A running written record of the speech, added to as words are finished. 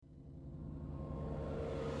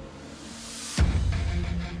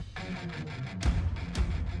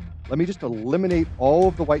Let me just eliminate all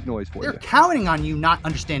of the white noise for you. They're counting on you not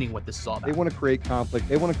understanding what this is all about. They want to create conflict.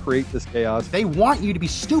 They want to create this chaos. They want you to be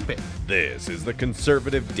stupid. This is the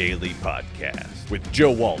Conservative Daily Podcast with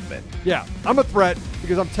Joe Waldman. Yeah, I'm a threat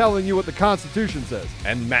because I'm telling you what the Constitution says.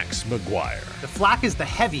 And Max McGuire. The flak is the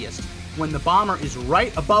heaviest when the bomber is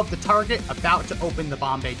right above the target about to open the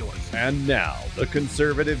bomb bay doors. And now, the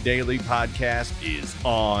Conservative Daily Podcast is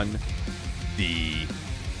on the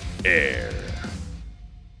air.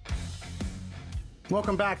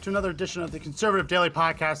 Welcome back to another edition of the Conservative Daily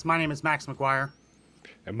Podcast. My name is Max McGuire.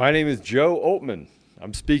 And my name is Joe Oltman.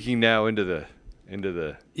 I'm speaking now into the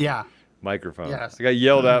microphone. Yes. I got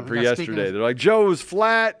yelled at for yesterday. They're like, Joe was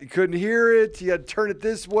flat. You couldn't hear it. You got to turn it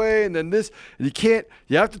this way and then this. And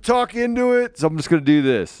you have to talk into it. So I'm just going to do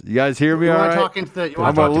this. You guys hear me all right?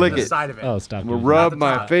 I'm going to lick it. Side of it. Oh, stop. I'm going to rub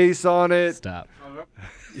my face on it. Stop.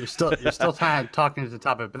 You're still talking to the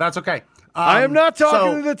top of it, but that's okay. I am not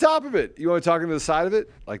talking to the top of it. You want to talk to the side of it?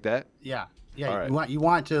 Like that? Yeah. All right. You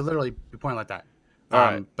want to literally be pointing like that. All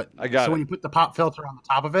right. But I got it. So when you put the pop filter on the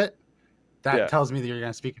top of it, that Yeah. tells me that you're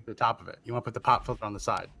going to speak at the top of it. You want to put the pop filter on the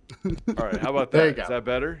side. All right. How about that? There you go. Is that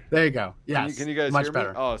better? There you go. Yes. Can you guys much hear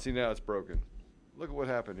better. me? Oh, see, now it's broken. Look at what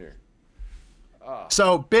happened here.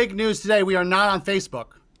 So big news today. We are not on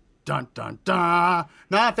Facebook. Dun, dun, dun.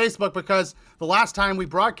 Not on Facebook because the last time we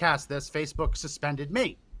broadcast this, Facebook suspended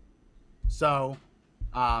me. So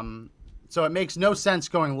it makes no sense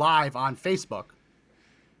going live on Facebook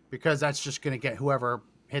because that's just going to get whoever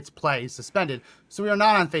hits play suspended. So we are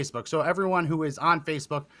not on Facebook. So everyone who is on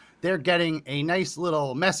Facebook, they're getting a nice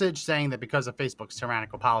little message saying that because of Facebook's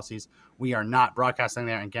tyrannical policies, we are not broadcasting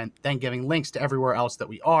there, and then giving links to everywhere else that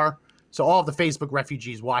we are. So all of the Facebook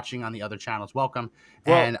refugees watching on the other channels, welcome.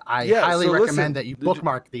 Well, and I yeah, highly so recommend listen, that you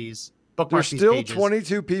bookmark these. There's These still pages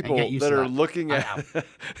 22 people and get used that to are that. looking at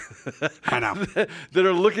I know. that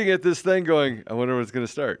are looking at this thing going, I wonder when it's going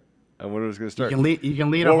to start. I wonder when it's going to start. You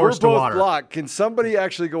can lead Well, a horse to we're both water. blocked. Can somebody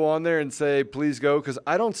actually go on there and say, please go? Because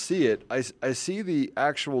I don't see it. I see the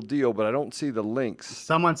actual deal, but I don't see the links.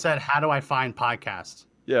 Someone said, how do I find podcasts?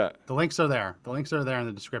 Yeah. The links are there. The links are there in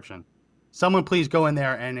the description. Someone please go in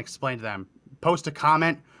there and explain to them. Post a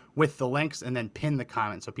comment with the links and then pin the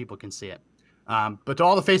comment so people can see it. But to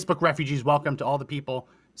all the Facebook refugees, welcome. To all the people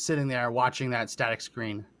sitting there watching that static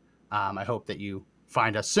screen, I hope that you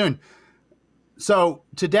find us soon. So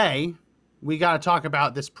today, we got to talk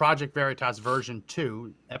about this Project Veritas version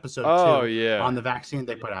 2, episode 2 on the vaccine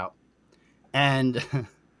they put out. And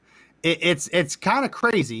it's kind of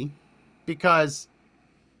crazy because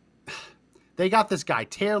they got this guy,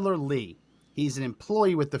 Taylor Lee. He's an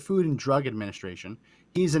employee with the Food and Drug Administration.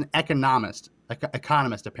 He's an economist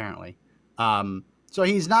apparently. So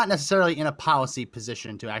he's not necessarily in a policy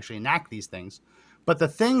position to actually enact these things. But the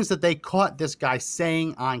things that they caught this guy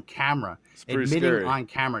saying on camera, admitting scary. on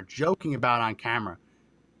camera, joking about on camera,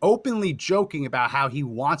 openly joking about how he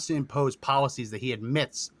wants to impose policies that he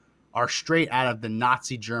admits are straight out of the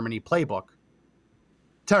Nazi Germany playbook.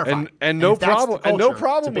 Terrifying. And no problem. And no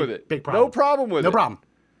problem big, with it. Big problem. No problem with it.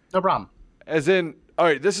 No problem. As in, all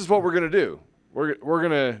right, this is what we're gonna do. We're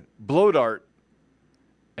gonna blow dart.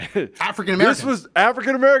 African Americans. This was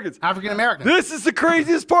African Americans. African Americans. This is the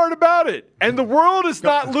craziest part about it. And the world is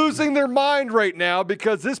not losing their mind right now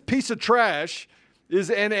because this piece of trash is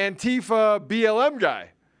an Antifa BLM guy.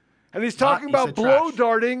 And he's talking about blow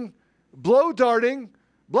darting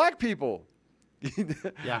black people.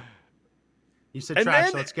 Yeah. You said trash,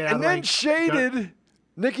 so let's get out of the way. And then shaded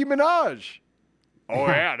Nicki Minaj. Oh,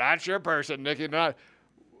 yeah, that's your person, Nicki Minaj.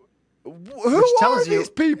 Who are these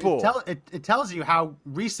people? It tells you how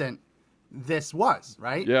recent this was,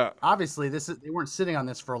 right? Yeah. Obviously, they weren't sitting on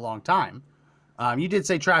this for a long time. You did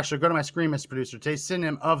say trash, so go to my screen, Mr. Producer. Today's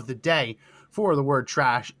synonym of the day for the word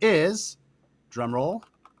trash is, drum roll,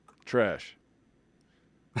 trash.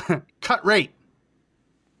 cut rate.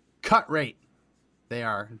 Cut rate. They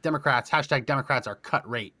are Democrats. Hashtag Democrats are cut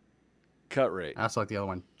rate. Cut rate. I also like the other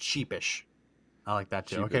one, cheapish. I like that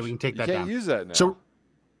too. Cheapish. Okay, we can take that down. You can't use that now. So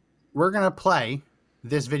we're going to play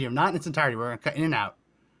this video, not in its entirety. We're going to cut in and out.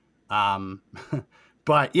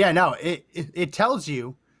 But yeah, no, it tells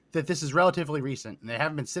you that this is relatively recent, and they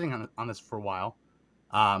haven't been sitting on this for a while,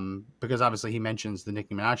 because obviously he mentions the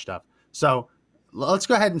Nicki Minaj stuff. So let's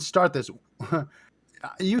go ahead and start this.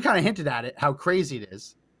 You kind of hinted at it, how crazy it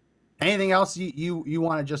is. Anything else you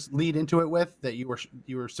want to just lead into it with that you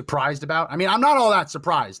were surprised about? I mean, I'm not all that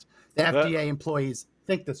surprised that FDA employees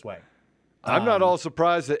think this way. I'm not all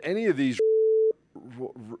surprised that any of these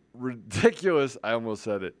ridiculous. I almost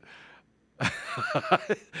said it.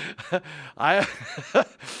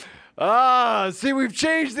 See, we've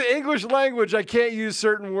changed the English language. I can't use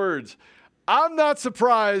certain words. I'm not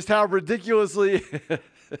surprised how ridiculously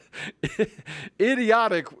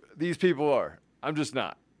idiotic these people are. I'm just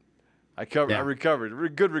not. I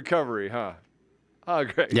recovered. Good recovery, huh? Oh,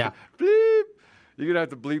 great. Yeah. Bleep. You're going to have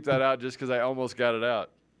to bleep that out just because I almost got it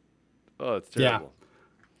out. Oh, it's terrible. Yeah.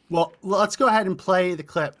 Well, let's go ahead and play the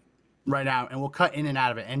clip right now, and we'll cut in and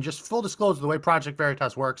out of it. And just full disclosure, the way Project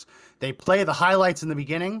Veritas works, they play the highlights in the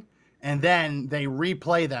beginning, and then they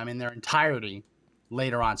replay them in their entirety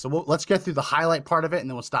later on. So let's get through the highlight part of it, and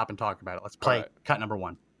then we'll stop and talk about it. Let's play cut number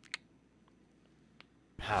 1.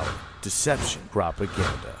 Power, Deception,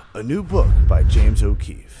 Propaganda. A new book by James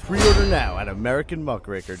O'Keefe. Pre-order now at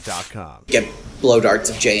AmericanMuckraker.com. Get blow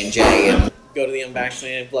darts of J&J and go to the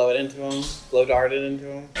unvaccinated, blow it into them, blow dart it into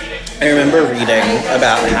them. I remember reading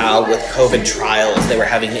about how with COVID trials they were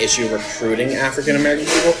having an issue recruiting African American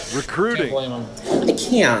people. Recruiting? I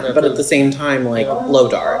can't, but at the same time, like, blow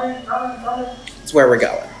dart. It's where we're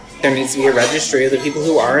going. There needs to be a registry of the people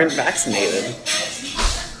who aren't vaccinated.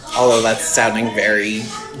 Although that's sounding very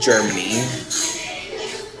Germany.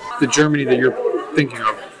 The Germany that you're thinking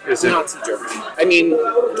of is Nazi Germany. I mean,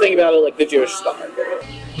 think about it like the Jewish Star.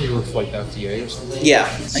 You work for like the FDA or something? Yeah.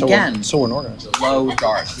 Again, so unorganized. blow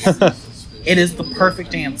dart. It is the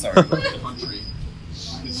perfect answer.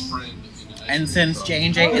 And since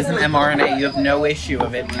J&J is an mRNA, you have no issue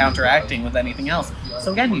of it counteracting with anything else.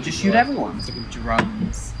 So again, you just shoot everyone.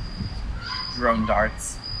 Drone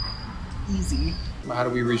darts. Easy. How do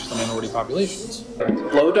we reach the minority populations?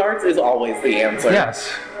 Blow darts is always the answer.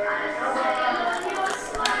 Yes.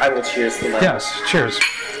 I will cheers to that. Yes. Cheers.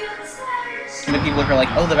 And the people who are like,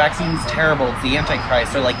 oh, the vaccine's terrible, it's the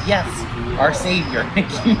Antichrist, are like, yes, our savior.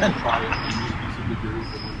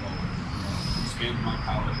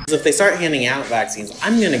 So if they start handing out vaccines,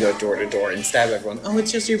 I'm going to go door to door and stab everyone. Oh,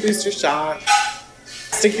 it's just your booster shot.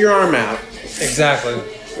 Stick your arm out. Exactly.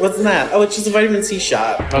 What's that? Oh, it's just a vitamin C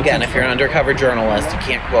shot. Again, if you're an undercover journalist, you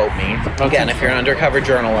can't quote me. Again, if you're an undercover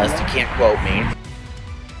journalist, you can't quote me.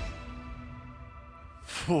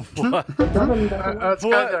 What?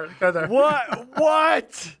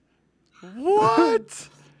 What?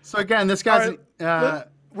 So again, this guy's...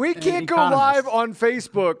 we can't go live on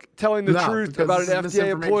Facebook telling the truth about an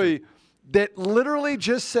FDA employee that literally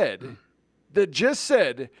just said,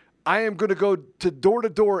 I am going to go to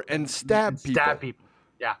door and stab people.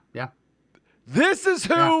 Yeah. This is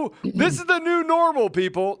this is the new normal,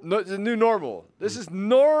 people. No, the new normal. This is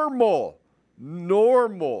normal.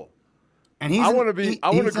 And I want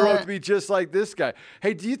to grow up to be just like this guy.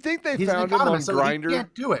 Hey, do you think they found him on Grindr? He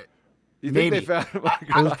can't do it. You think they found him on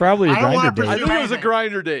Grindr? It was probably a Grindr date. I think it was a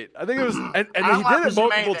Grindr date. I think it was, and he did it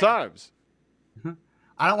multiple times.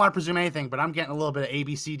 I don't want to presume anything, but I'm getting a little bit of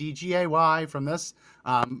ABCDGAY from this.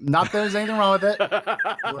 Not that there's anything wrong with it.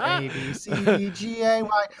 ABCDGAY,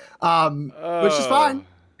 which is fine.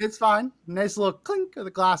 It's fine. Nice little clink of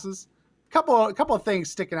the glasses. Couple of things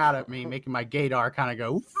sticking out at me, making my gaydar kind of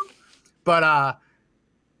go. Oof. But and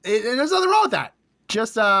there's nothing wrong with that.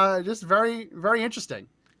 Just very, very interesting.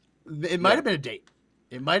 It might have been a date.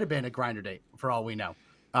 It might have been a Grindr date, for all we know.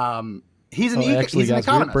 He's an guys,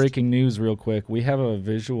 economist. Breaking news real quick. We have a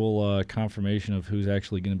visual confirmation of who's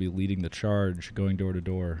actually going to be leading the charge going door to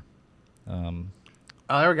door. Oh,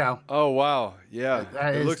 there we go. Oh, wow. Yeah,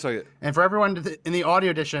 it looks like it. And for everyone in the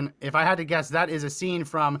audio edition, if I had to guess, that is a scene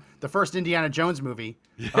from the first Indiana Jones movie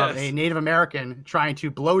of a Native American trying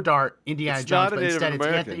to blow dart Indiana Jones, but instead it's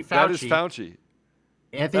Anthony Fauci. That is Fauci.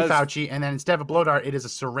 Fauci, and then instead of a blow dart, it is a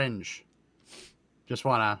syringe. Just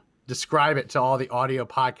want to describe it to all the audio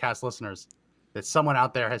podcast listeners that someone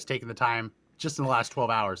out there has taken the time just in the last 12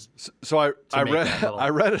 hours. So I read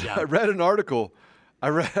an article. I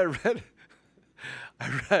read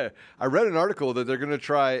an article that they're going to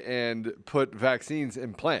try and put vaccines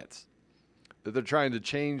in plants. That they're trying to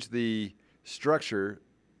change the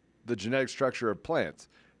genetic structure of plants,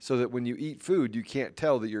 so that when you eat food, you can't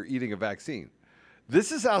tell that you're eating a vaccine.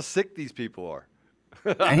 This is how sick these people are.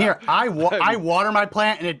 And here, I water my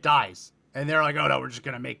plant and it dies. And they're like, oh no, we're just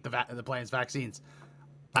going to make the plant's vaccines.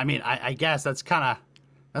 I mean, I guess that's kind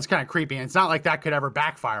of creepy. And it's not like that could ever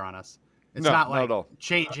backfire on us. It's not like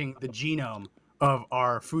changing the genome of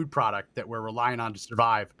our food product that we're relying on to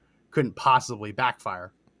survive couldn't possibly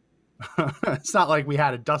backfire. It's not like we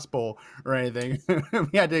had a Dust Bowl or anything.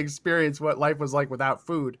 We had to experience what life was like without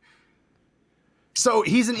food. So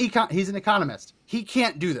he's an economist. He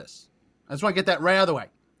can't do this. I just want to get that right out of the way.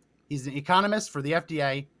 He's an economist for the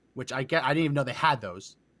FDA, which I didn't even know they had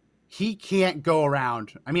those. He can't go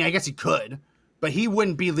around. I mean, I guess he could, but he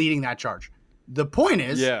wouldn't be leading that charge. The point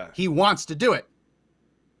is, he wants to do it.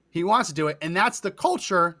 He wants to do it, and that's the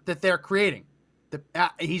culture that they're creating.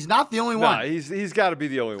 He's not the only one. No, he's got to be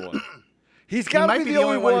the only one. He's He got to might be the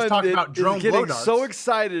only one who's talking about drone is getting blow darts. so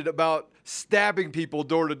excited about stabbing people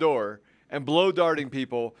door to door and blow darting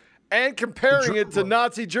people and comparing it to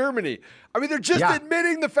Nazi Germany. I mean, they're just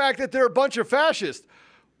admitting the fact that they're a bunch of fascists.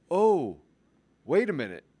 Oh, wait a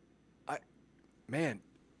minute.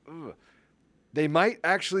 They might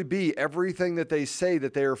actually be everything that they say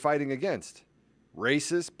that they are fighting against.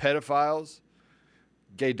 Racists, pedophiles,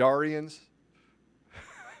 gaydarians.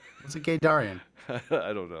 What's a gaydarian?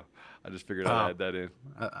 I don't know. I just figured I'd add that in.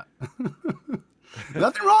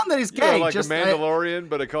 Nothing wrong that he's gay. Like just a Mandalorian,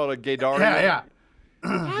 but I call it a gaydarian. Yeah.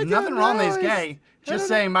 Nothing wrong that he's gay. Just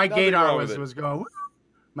saying my gaydar was going. Woo.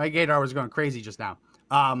 My gaydar was going crazy just now.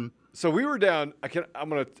 So we were down. I'm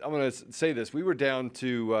gonna say this. We were down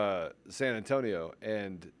to San Antonio,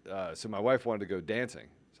 and so my wife wanted to go dancing.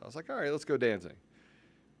 So I was like, all right, let's go dancing.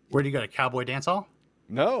 Where do you go to Cowboy Dance Hall?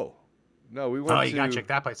 No, we went. Oh, you gotta check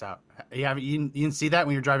that place out. You didn't see that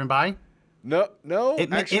when you're driving by? No.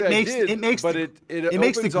 Actually, I did. It makes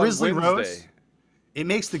the Grizzly Rose. It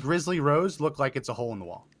makes the Grizzly Rose look like it's a hole in the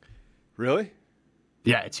wall. Really?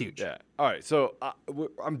 Yeah, it's huge. Yeah. All right. So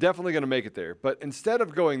I'm definitely going to make it there. But instead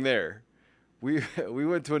of going there, we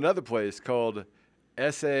went to another place called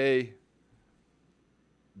SA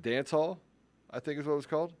Dance Hall, I think is what it was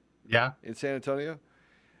called. Yeah. In San Antonio.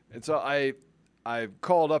 And so I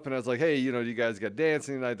called up and I was like, hey, do you guys got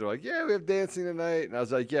dancing tonight? They're like, yeah, we have dancing tonight. And I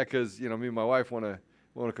was like, yeah, because, me and my wife want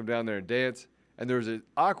to come down there and dance. And there was an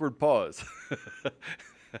awkward pause.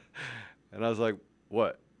 And I was like,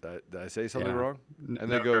 what? Did I say something wrong? And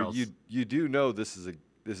they go, girls. You do know this is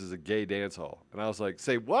a gay dance hall. And I was like,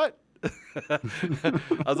 say what? I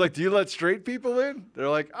was like, do you let straight people in? They're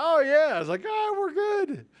like, oh yeah. I was like, oh, we're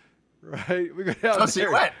good. Right? We go down there. So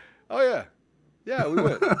you went. Oh yeah. Yeah, we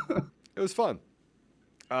went. It was fun.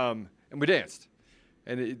 And we danced.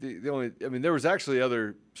 And there was actually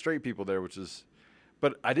other straight people there,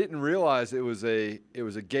 but I didn't realize it was a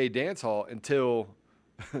gay dance hall until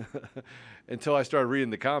I started reading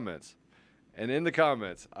the comments. And in the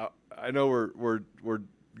comments, I know we're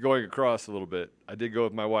going across a little bit. I did go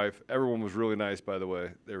with my wife. Everyone was really nice, by the way.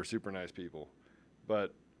 They were super nice people.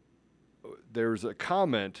 But there's a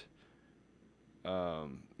comment. Let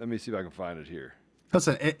me see if I can find it here.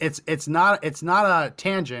 Listen, it's not a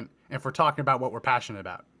tangent if we're talking about what we're passionate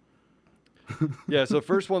about. Yeah, so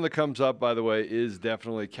first one that comes up, by the way, is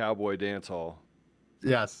definitely Cowboy Dance Hall.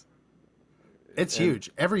 Yes. It's huge.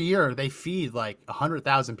 Every year they feed like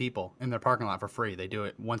 100,000 people in their parking lot for free. They do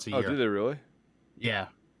it once a year. Oh, do they really? Yeah.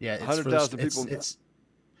 100,000 people.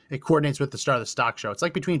 It coordinates with the start of the stock show. It's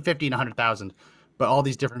like between 50 and 100,000, but all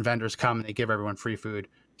these different vendors come and they give everyone free food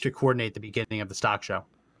to coordinate the beginning of the stock show.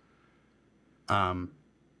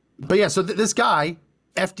 But yeah, so this guy,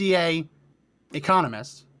 FDA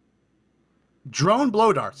economist, drone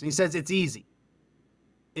blow darts, and he says it's easy.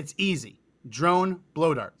 It's easy. Drone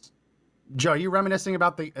blow darts. Joe, are you reminiscing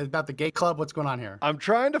about the gay club? What's going on here? I'm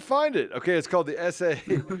trying to find it. Okay, it's called the SA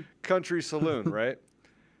Country Saloon, right?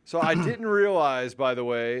 So I didn't realize, by the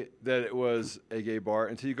way, that it was a gay bar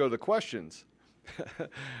until you go to the questions.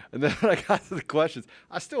 And then when I got to the questions,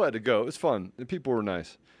 I still had to go. It was fun. The people were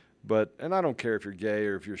nice. And I don't care if you're gay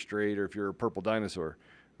or if you're straight or if you're a purple dinosaur.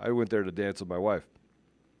 I went there to dance with my wife.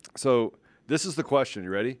 So this is the question. You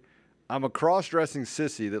ready? I'm a cross-dressing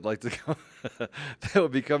sissy that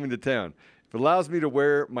would be coming to town. If it allows me to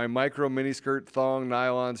wear my micro miniskirt, thong,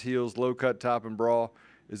 nylons, heels, low-cut top, and bra,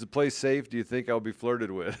 is the place safe? Do you think I'll be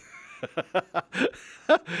flirted with?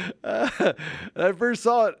 I first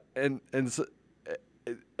saw it, and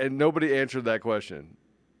nobody answered that question.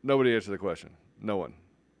 Nobody answered the question. No one.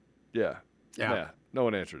 Yeah. No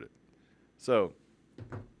one answered it. So.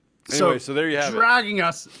 Anyway, so there you have it.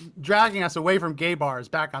 Dragging us away from gay bars,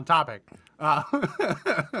 back on topic. Well,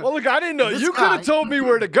 look, I didn't know. You could have told me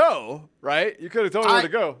where to go, right? You could have told me where to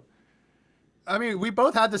go. I mean, we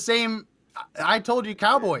both had the same. I told you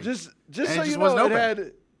Cowboys. Just so you know,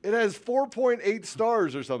 it has 4.8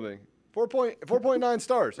 stars or something. 4.9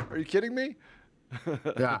 stars. Are you kidding me?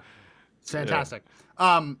 Yeah, it's fantastic.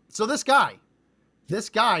 Yeah. So this guy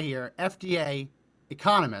here, FDA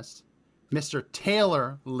economist, Mr.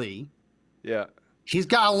 Taylor Lee. Yeah. He's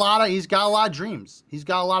got a lot of dreams. He's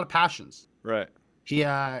got a lot of passions. Right. He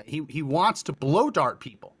wants to blow dart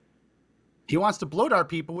people. He wants to blow dart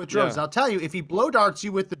people with drones. Yeah. I'll tell you, if he blow darts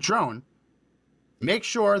you with the drone, make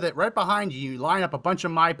sure that right behind you line up a bunch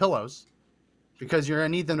of My Pillows, because you're gonna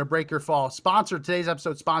need them to break your fall. Today's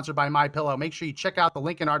episode sponsored by My Pillow. Make sure you check out the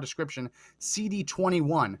link in our description,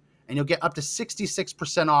 CD21, and you'll get up to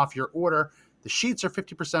 66% off your order. The sheets are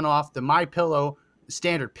 50% off. The My Pillow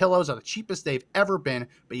standard pillows are the cheapest they've ever been,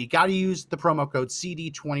 but you got to use the promo code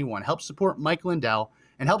CD21. Help support Mike Lindell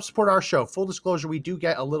and help support our show. Full disclosure, we do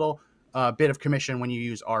get a little bit of commission when you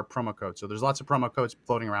use our promo code. So there's lots of promo codes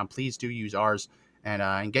floating around. Please do use ours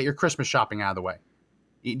and get your Christmas shopping out of the way.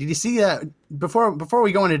 Did you see that before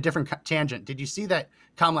we go into a different tangent? Did you see that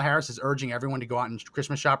Kamala Harris is urging everyone to go out and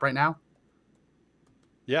Christmas shop right now?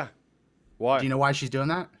 Yeah. Why? Do you know why she's doing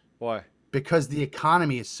that? Why? Because the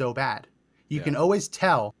economy is so bad. You can always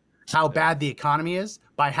tell how bad the economy is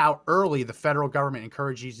by how early the federal government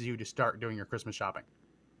encourages you to start doing your Christmas shopping.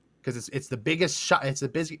 Because it's the biggest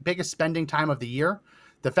biggest spending time of the year.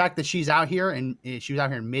 The fact that she was out here in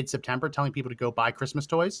mid-September telling people to go buy Christmas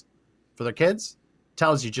toys for their kids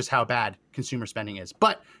tells you just how bad consumer spending is.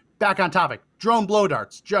 But back on topic, drone blow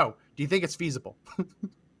darts. Joe, do you think it's feasible?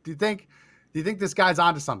 Do you think this guy's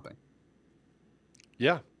onto something?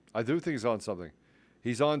 Yeah, I do think he's on something.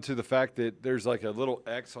 He's on to the fact that there's like a little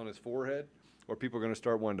X on his forehead, or people are going to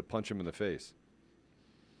start wanting to punch him in the face.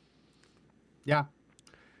 Yeah.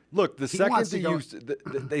 Look, the second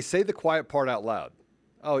they say the quiet part out loud.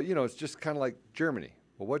 Oh, it's just kind of like Germany.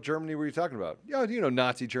 Well, what Germany were you talking about?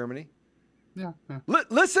 Nazi Germany. Yeah.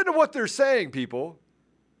 Listen to what they're saying, people.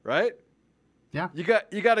 Right? Yeah. You got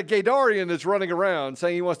a Gaydarian that's running around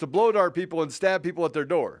saying he wants to blow dart people and stab people at their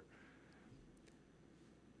door.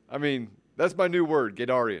 I mean, that's my new word,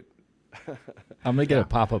 Gaydarian. I'm going to get a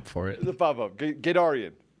pop-up for it. It's a pop-up,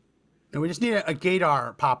 Gaydarian. And we just need a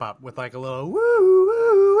gaydar pop-up with like a little woo,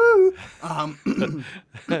 woo,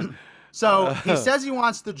 woo. So he says he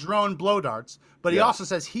wants the drone blow darts, but he also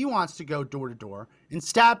says he wants to go door to door and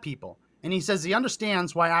stab people. And he says he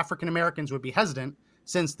understands why African Americans would be hesitant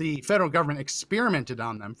since the federal government experimented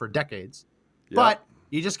on them for decades. Yep. But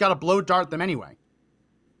you just got to blow dart them anyway.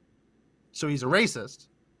 So he's a racist.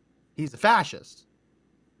 He's a fascist.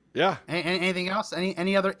 Yeah. Anything else?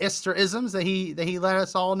 Any other ists or isms that he let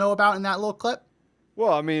us all know about in that little clip?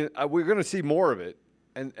 Well, I mean, we're going to see more of it,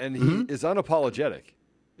 and he is unapologetic.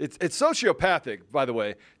 It's sociopathic, by the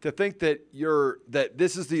way, to think that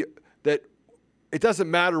it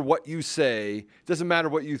doesn't matter what you say, it doesn't matter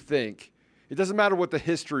what you think, it doesn't matter what the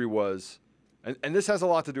history was, and this has a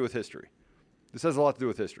lot to do with history. This has a lot to do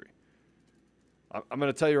with history. I'm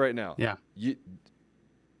going to tell you right now. Yeah.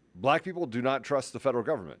 Black people do not trust the federal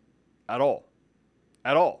government at all.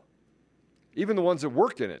 At all. Even the ones that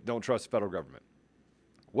worked in it don't trust the federal government.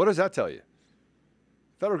 What does that tell you?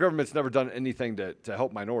 The federal government's never done anything to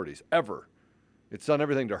help minorities, ever. It's done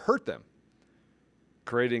everything to hurt them,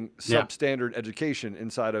 creating substandard education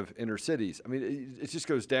inside of inner cities. I mean, it just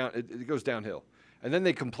goes down. It goes downhill. And then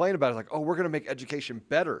they complain about it like, oh, we're going to make education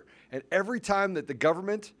better. And every time that the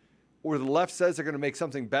government or the left says they're going to make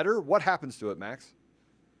something better, what happens to it, Max?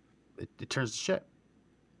 It turns to shit.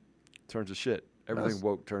 Turns to shit. Everything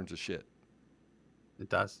woke turns to shit. It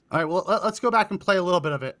does. All right, well, let's go back and play a little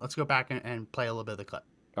bit of it. Let's go back and play a little bit of the clip.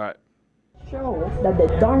 All right. Show that the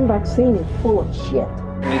darn vaccine is full of shit.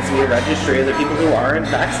 There needs to be a registry of the people who aren't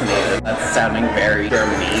vaccinated. That's sounding very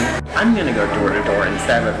Germany. I'm gonna go door to door and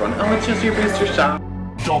stab everyone. Oh, it's just your booster shot.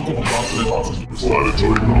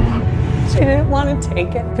 She didn't want to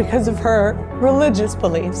take it because of her religious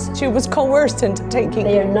beliefs. She was coerced into taking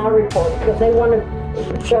it. They are not reported because they want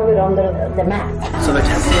to shove it under the mat. So they're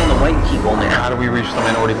testing on the white people now. How do we reach the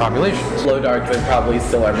minority populations? Blow darts is probably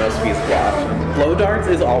still our most feasible option. Blow darts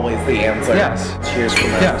is always the answer. Yes. Cheers for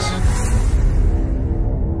that. Yes.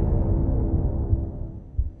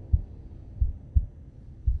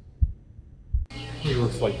 You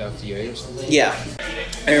work for like the FDA or something? Yeah.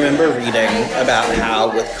 I remember reading about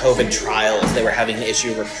how with COVID trials, they were having an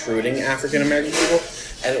issue recruiting African American people,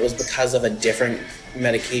 and it was because of a different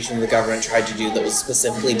medication the government tried to do that was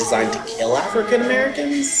specifically designed to kill African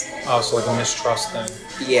Americans. Oh, so like a mistrust thing.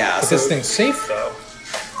 Yeah. But this thing's safe, though.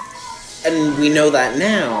 And we know that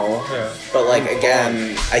now, but like,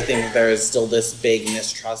 again, I think there's still this big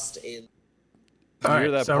mistrust in... All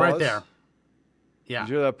right, so right there. Yeah. Did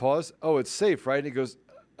you hear that pause? Oh, it's safe, right? And he goes,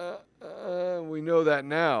 we know that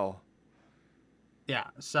now. Yeah,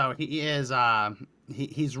 so he is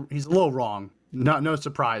he's a little wrong. No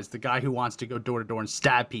surprise. The guy who wants to go door to door and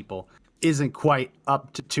stab people isn't quite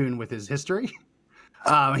up to tune with his history.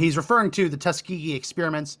 He's referring to the Tuskegee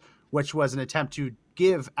experiments, which was an attempt to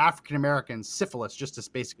give African Americans syphilis just to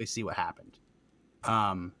basically see what happened.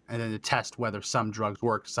 And then to test whether some drugs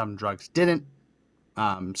worked, some drugs didn't.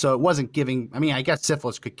 So it wasn't giving, I mean, I guess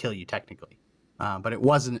syphilis could kill you technically, but it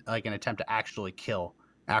wasn't like an attempt to actually kill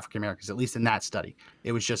African Americans, at least in that study.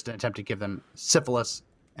 It was just an attempt to give them syphilis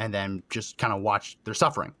and then just kind of watch their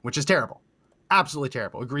suffering, which is terrible. Absolutely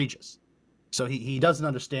terrible. Egregious. So he doesn't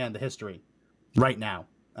understand the history right now.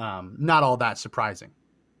 Not all that surprising,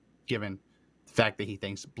 given the fact that he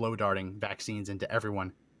thinks blow darting vaccines into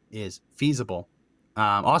everyone is feasible.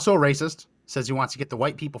 Also a racist, says he wants to get the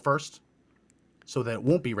white people first so that it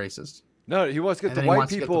won't be racist. No, he wants to get the white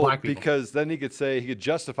people because then he could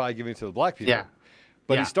justify giving it to the black people. Yeah.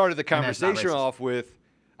 But he started the conversation off with,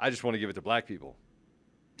 I just want to give it to black people.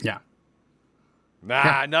 Yeah.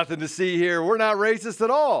 Nothing to see here. We're not racist at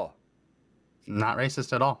all. Not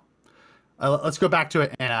racist at all. Let's go back to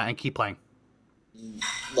it and keep playing.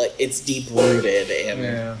 Like, it's deep rooted in.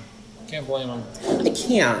 Yeah. Can't blame him. I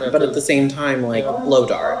can't, but at the same time, like, blow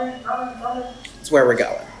dart. It's where we're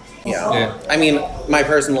going. Yeah. I mean, my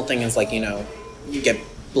personal thing is, like, you get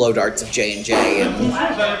blow darts of J&J, and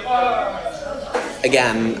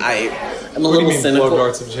again, I'm a little cynical. Blow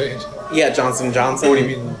darts of J&J? Yeah, Johnson & Johnson. What do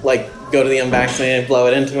you mean? Like, go to the unvaccinated, blow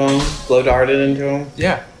it into them, blow dart it into them.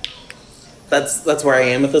 Yeah. That's where I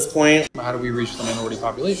am at this point. How do we reach the minority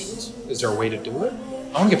populations? Is there a way to do it?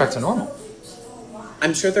 I want to get back to normal.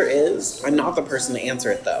 I'm sure there is. I'm not the person to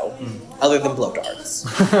answer it, though, other than blow darts.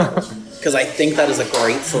 Because I think that is a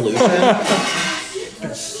great solution.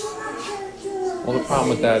 Well, the problem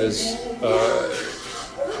with that is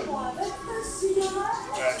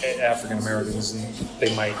African Americans,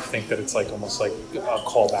 they might think that it's like almost like a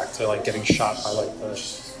callback to like getting shot by like the...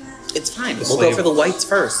 It's fine. We'll go for the whites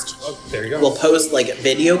first. Oh, there you go. We'll post like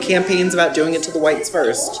video campaigns about doing it to the whites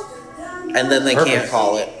first, and then they can't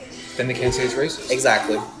call it. Then they can't say it's racist.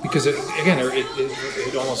 Exactly. Because it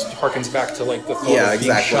almost harkens back to like the thought of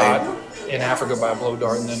being shot in Africa by a blow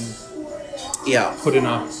dart and then put in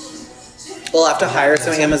a... We'll have to hire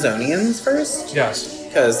some Amazonians first. Yes.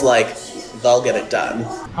 Because like they'll get it done.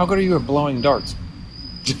 How good are you at blowing darts?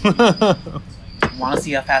 Want to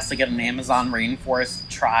see how fast they get an Amazon rainforest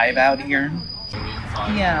tribe out here?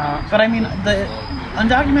 Yeah, but I mean, the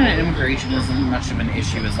undocumented immigration isn't much of an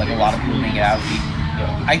issue as like a lot of people make it out to be.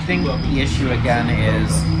 I think the issue again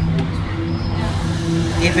is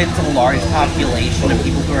if it's a large population of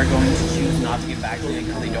people who are going to choose not to get vaccinated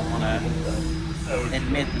because they don't want to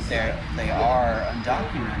admit that they are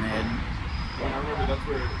undocumented.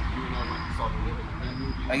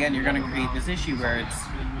 Again, you're going to create this issue where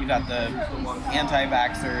you got the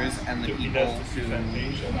anti-vaxxers and the people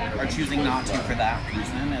who are choosing not to for that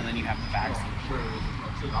reason, and then you have the vaccine.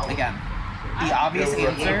 Again, the obvious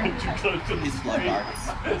answer is blow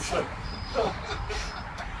darts.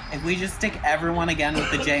 If we just stick everyone again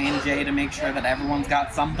with the J&J to make sure that everyone's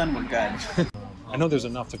got something, we're good. I know there's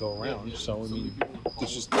enough to go around, so I mean,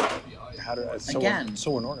 it's just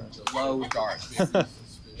so unorganized. Blow darts.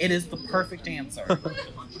 It is the perfect answer.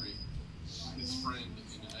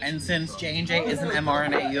 And since J&J is an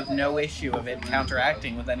mRNA, you have no issue of it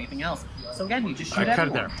counteracting with anything else. So again, you just shoot everyone. Cut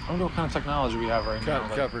it there. I don't know what kind of technology we have right now.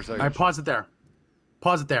 Cut for a second. All right, pause it there.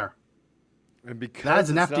 Pause it there. And because that's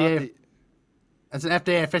an FDA. That's an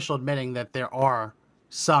FDA official admitting that there are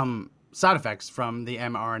some side effects from the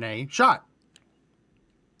mRNA shot.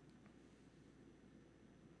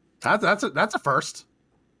 That's a first.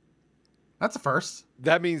 That's a first.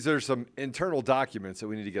 That means there's some internal documents that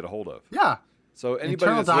we need to get a hold of. Yeah. So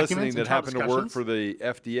anybody that's listening that happened to work for the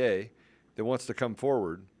FDA that wants to come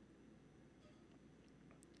forward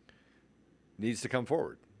needs to come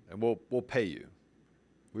forward, and we'll pay you.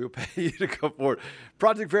 We will pay you to come forward.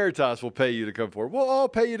 Project Veritas will pay you to come forward. We'll all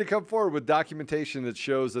pay you to come forward with documentation that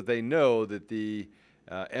shows that they know that the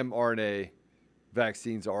mRNA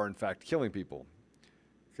vaccines are in fact killing people,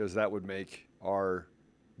 because that would make our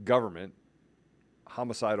government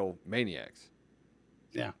homicidal maniacs.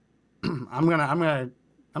 Yeah. I'm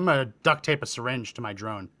gonna duct tape a syringe to my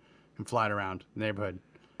drone and fly it around the neighborhood.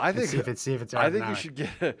 I think see if it's I think you should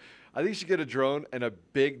get a drone and a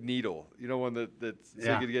big needle. You know, one that's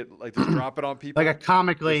so you could get like to drop it on people. Like a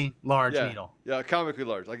comically large needle. Yeah, comically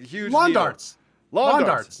large, like a huge lawn needle. darts.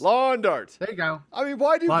 Lawn darts. There you go. I mean,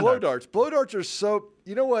 why do lawn blow darts? Blow darts are so.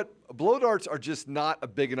 You know what? Blow darts are just not a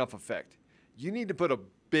big enough effect. You need to put a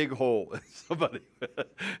big hole in somebody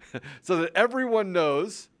so that everyone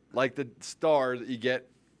knows. Like the star that you get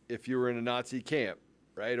if you were in a Nazi camp,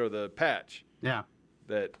 right? Or the patch. Yeah.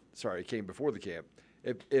 That came before the camp.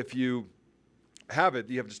 If you have it,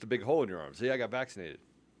 you have just a big hole in your arm. See, I got vaccinated.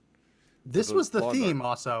 This was the theme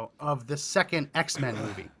also of the second X-Men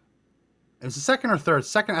movie. It was the second or third,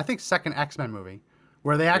 second X-Men movie,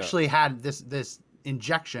 where they actually had this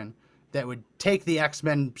injection that would take the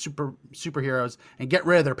X-Men superheroes and get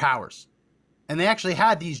rid of their powers. And they actually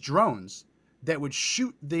had these drones that would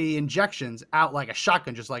shoot the injections out like a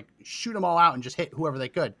shotgun, just like shoot them all out and just hit whoever they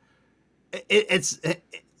could. It's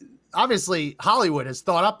obviously Hollywood has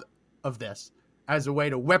thought up of this as a way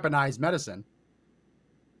to weaponize medicine.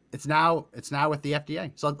 It's now with the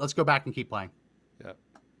FDA. So let's go back and keep playing. Yeah.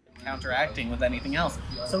 Counteracting with anything else.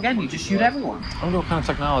 So again, you just shoot everyone. I don't know what kind of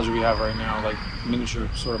technology we have right now, like miniature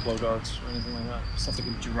sort of blow darts or anything like that. Stuff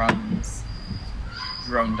like drones.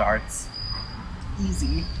 Drone darts.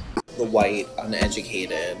 Easy. The white,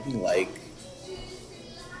 uneducated, like,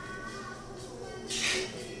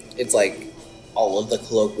 it's like all of the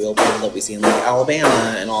colloquial people that we see in like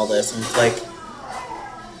Alabama and all this, and it's like,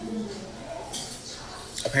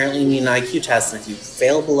 apparently you need an IQ test, and if you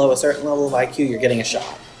fail below a certain level of IQ, you're getting a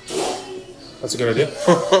shot. That's a good idea.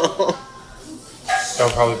 That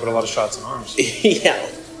would probably put a lot of shots in arms. Yeah.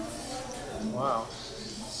 Wow.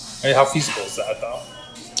 Hey, how feasible is that, though?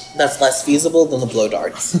 That's less feasible than the blow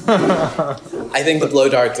darts. I think the blow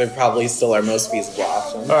darts are probably still our most feasible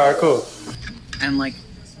option. All right, cool. And like,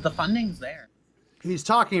 the funding's there. He's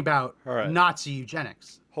talking about Nazi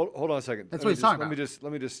eugenics. Hold on a second. That's what he's talking about.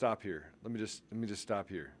 Let me just stop here. Let me just stop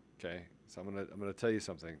here. Okay. So I'm gonna tell you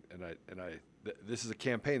something, this is a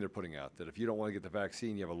campaign they're putting out that if you don't want to get the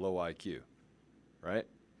vaccine, you have a low IQ, right?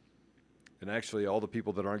 And actually, all the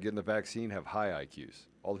people that aren't getting the vaccine have high IQs.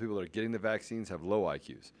 All the people that are getting the vaccines have low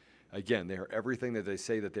IQs. Again, they are everything that they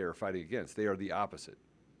say that they are fighting against. They are the opposite.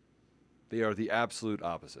 They are the absolute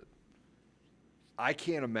opposite. I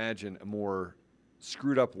can't imagine a more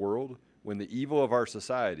screwed up world when the evil of our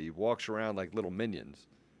society walks around like little minions,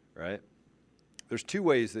 right? There's two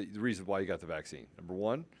ways the reason why you got the vaccine. Number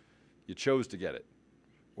one, you chose to get it.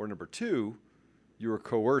 Or number two, you were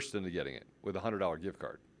coerced into getting it with a $100 gift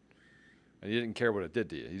card. And you didn't care what it did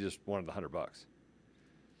to you. You just wanted the $100.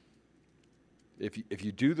 If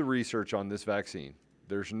you do the research on this vaccine,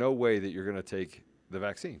 there's no way that you're going to take the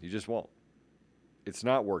vaccine. You just won't. It's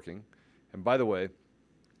not working. And by the way,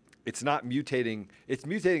 it's not mutating. It's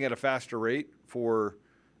mutating at a faster rate for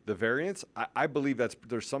the variants. I believe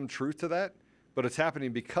there's some truth to that, but it's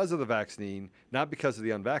happening because of the vaccine, not because of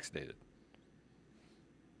the unvaccinated.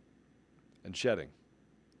 And shedding.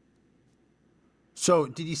 So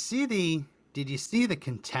did you see the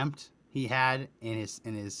contempt he had in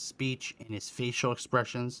his speech, in his facial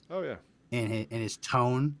expressions? Oh yeah. In his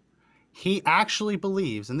tone? He actually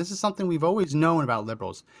believes, and this is something we've always known about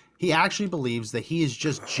liberals, he actually believes that he is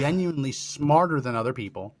just genuinely smarter than other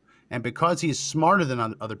people, and because he is smarter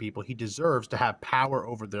than other people, he deserves to have power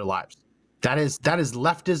over their lives. That is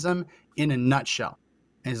leftism in a nutshell.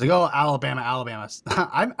 And he's like, oh, Alabama.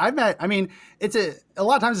 It's a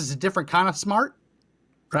lot of times it's a different kind of smart.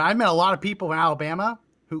 Right? I've met a lot of people in Alabama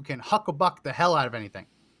who can huck-a-buck the hell out of anything.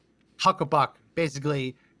 Huck-a-buck,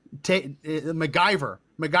 basically, MacGyver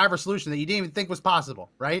solution that you didn't even think was possible,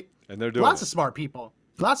 right? And they're doing lots of smart people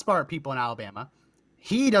in Alabama.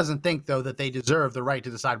 He doesn't think, though, that they deserve the right to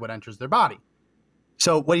decide what enters their body.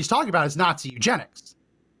 So what he's talking about is Nazi eugenics.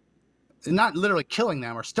 Not literally killing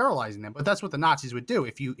them or sterilizing them, but that's what the Nazis would do.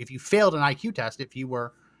 If you failed an IQ test, if you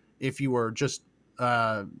were just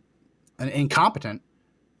an incompetent,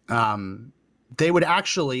 they would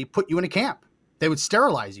actually put you in a camp. They would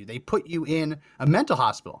sterilize you. They put you in a mental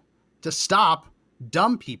hospital to stop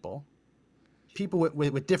dumb people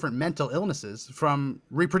with different mental illnesses from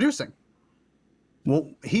reproducing.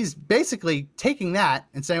 Well, he's basically taking that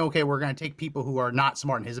and saying, okay, we're going to take people who are not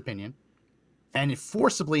smart in his opinion and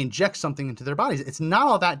forcibly inject something into their bodies. It's not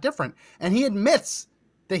all that different. And he admits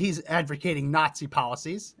that he's advocating Nazi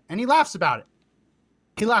policies, and he laughs about it.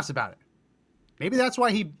 Maybe that's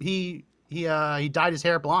why he dyed his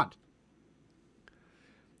hair blonde.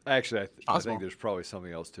 Actually, I think there's probably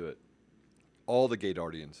something else to it. All the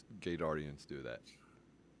gaydarians do that.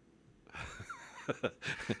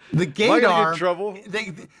 The gaydar. Am I gonna get in trouble?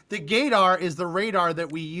 The gaydar is the radar that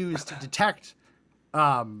we use to detect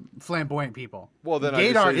flamboyant people. Well, then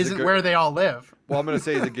gaydar isn't where they all live. Well, I'm going to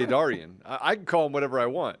say he's a gaydarian. I can call him whatever I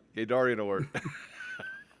want. Gaydarian will work.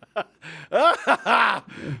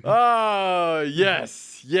 Oh,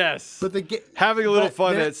 yes. But having a little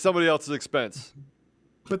fun at somebody else's expense.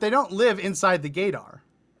 But they don't live inside the gaydar.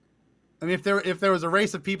 I mean, if there was a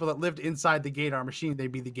race of people that lived inside the gaydar machine,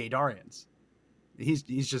 they'd be the gaydarians. He's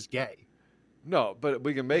just gay. No, but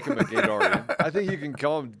we can make him a gaydarian. I think you can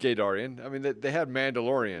call him gaydarian. I mean, they had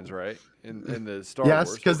Mandalorians, right? In the Star Wars.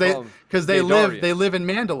 Yes, because they live in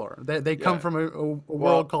Mandalore. They come from a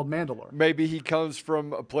world called Mandalore. Maybe he comes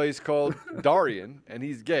from a place called Darien, and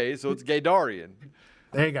he's gay, so it's gaydarian.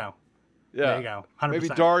 There you go. Yeah. There you go. 100%. Maybe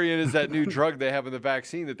Darien is that new drug they have in the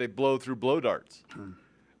vaccine that they blow through blow darts.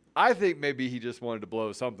 I think maybe he just wanted to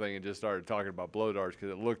blow something and just started talking about blow darts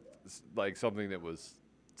because it looked like something that was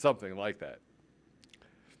something like that.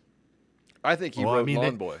 I think he wrote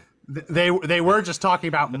Lawn Boy. They were just talking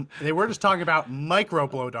about micro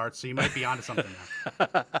blow darts, so you might be onto something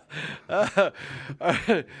now.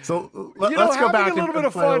 So let's go back. A little bit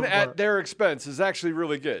of fun at their expense is actually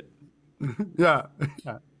really good. Yeah.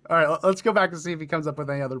 All right, let's go back and see if he comes up with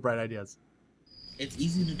any other bright ideas. It's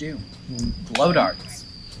easy to do. Blow darts.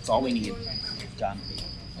 That's all we need. Done.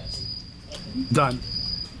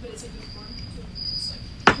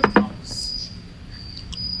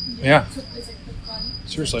 Yeah.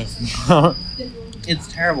 Seriously.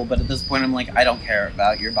 It's terrible, but at this point I'm like, I don't care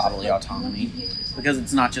about your bodily autonomy. Because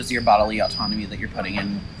it's not just your bodily autonomy that you're putting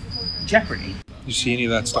in jeopardy. You see any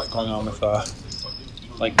of that stuff going on with,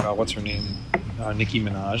 what's her name? Nicki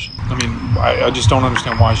Minaj. I mean, I just don't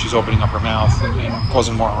understand why she's opening up her mouth and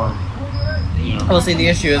causing more harm. You know? Well, see, the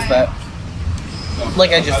issue is that, like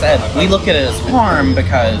I just said, we look at it as harm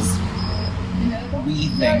because we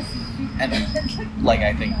think, and like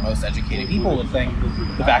I think most educated people would think,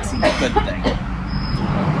 the vaccine's a good thing.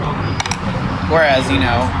 Whereas,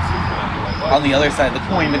 on the other side of the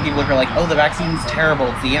coin, the people who are like, oh, the vaccine's terrible,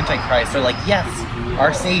 it's the Antichrist, are like, yes,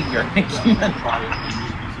 our savior, Nicki Minaj.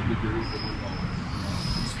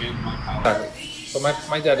 But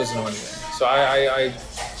my dad doesn't know anything. So I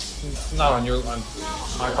not on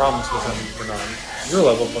my problems with him were not on your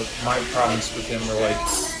level, but my problems with him were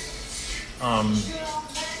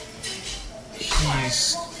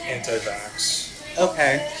he's anti-vax.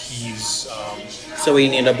 Okay. He's So we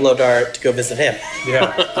need a blow dart to go visit him.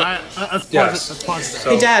 Yeah. Let's pause it.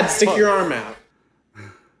 Hey, Dad, stick your arm out.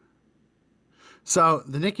 So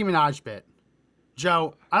the Nicki Minaj bit,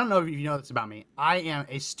 Joe. I don't know if you know this about me. I am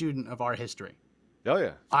a student of art history. Oh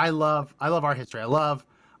yeah. I love art history. I love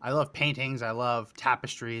paintings. I love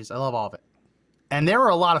tapestries. I love all of it. And there were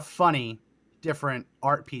a lot of funny, different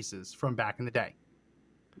art pieces from back in the day.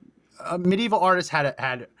 Medieval artists had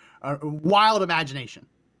a wild imagination.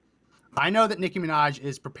 I know that Nicki Minaj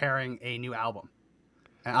is preparing a new album,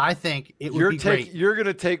 and I think it would be great. You're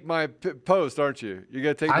gonna take my post, aren't you? You're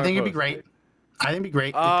gonna take. I think it'd be great. I think it'd be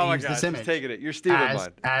great. Oh my use gosh, this image he's taking it. You're stealing mine.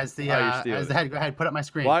 As the head. Go ahead, put up my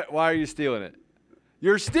screen. Why are you stealing it?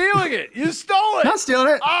 You're stealing it. You stole it. Not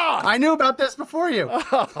stealing it. Ah! I knew about this before you.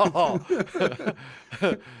 Oh.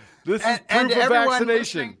 This is proof of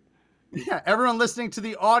vaccination. Everyone listening to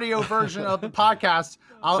the audio version of the podcast,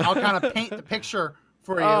 I'll kind of paint the picture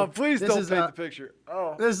for you. Oh, please don't paint the picture.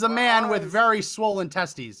 Oh, this is a man with very swollen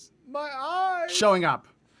testes. My eyes. Showing up.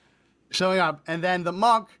 And then the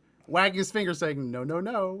monk wagging his finger saying, no, no,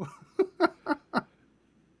 no.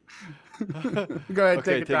 Go ahead,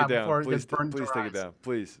 take it down before it gets burned. Please take it down,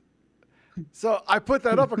 please. So I put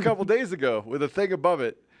that up a couple days ago with a thing above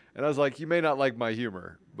it, and I was like, you may not like my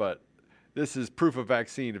humor, but this is proof of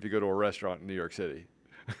vaccine if you go to a restaurant in New York City.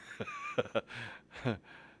 Do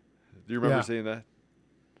you remember seeing that?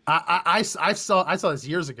 I saw this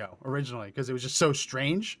years ago originally because it was just so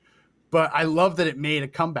strange, but I love that it made a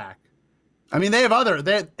comeback. I mean, they have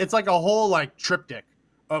it's like a whole like triptych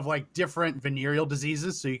of like different venereal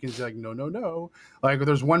diseases. So you can say like, no, no, no. Like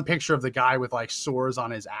there's one picture of the guy with like sores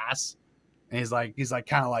on his ass. And he's like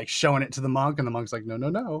kind of like showing it to the monk, and the monk's like, no, no,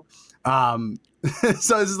 no.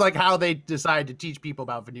 So this is like how they decide to teach people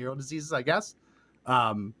about venereal diseases, I guess.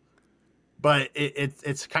 But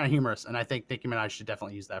it's kind of humorous, and I think Nicki Minaj should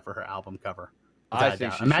definitely use that for her album cover. I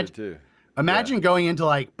think she should too. Imagine going into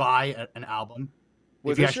like buy an album.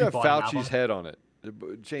 Well, they should have Fauci's head on it.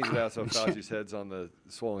 Change it out so Fauci's head's on the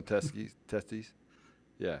swollen testes.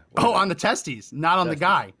 Yeah. On the testes, not on the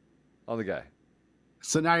guy. On the guy.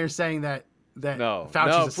 So now you're saying that no,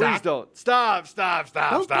 Fauci's a sack? Please don't. Stop.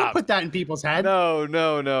 Don't put that in people's head. No.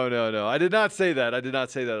 I did not say that. I did not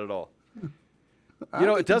say that at all.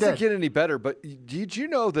 It doesn't get any better, but did you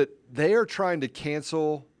know that they are trying to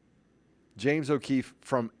cancel James O'Keefe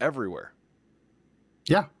from everywhere?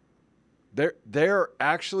 Yeah. They're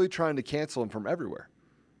actually trying to cancel him from everywhere.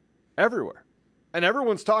 Everywhere. And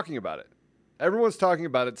everyone's talking about it. Everyone's talking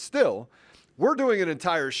about it still. We're doing an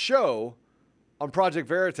entire show on Project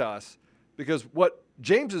Veritas because what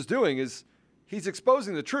James is doing is he's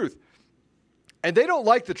exposing the truth. And they don't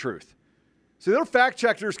like the truth. So their fact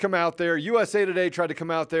checkers come out there. USA Today tried to come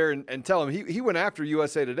out there and tell him. He went after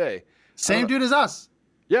USA Today. Same dude as us.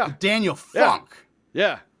 Yeah. Daniel Funk.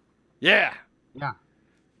 Yeah.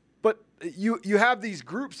 But you have these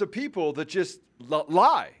groups of people that just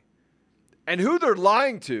lie. And who they're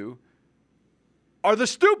lying to are the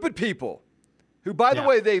stupid people who, by the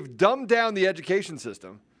way, they've dumbed down the education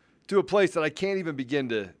system to a place that I can't even begin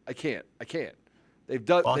to – I can't. They've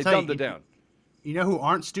dumbed it down. You know who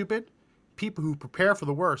aren't stupid? people who prepare for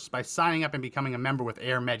the worst by signing up and becoming a member with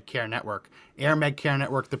Air Medcare Network. Air Medcare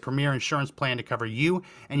Network, the premier insurance plan to cover you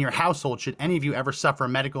and your household should any of you ever suffer a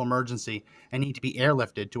medical emergency and need to be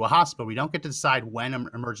airlifted to a hospital. We don't get to decide when an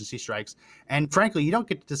emergency strikes. And frankly, you don't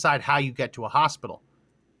get to decide how you get to a hospital.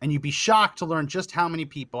 And you'd be shocked to learn just how many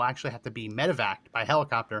people actually have to be medevaced by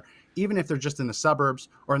helicopter, even if they're just in the suburbs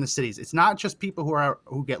or in the cities. It's not just people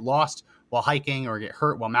who get lost while hiking or get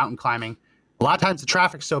hurt while mountain climbing. A lot of times the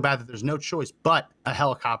traffic's so bad that there's no choice but a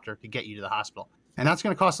helicopter to get you to the hospital. And that's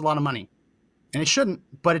going to cost a lot of money. And it shouldn't,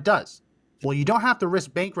 but it does. Well, you don't have to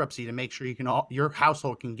risk bankruptcy to make sure your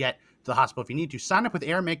household can get to the hospital if you need to. Sign up with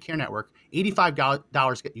Air Medcare Network.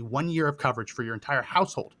 $85 get you 1 year of coverage for your entire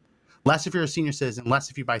household. Less if you're a senior citizen,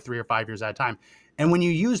 less if you buy 3 or 5 years at a time. And when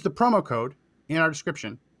you use the promo code in our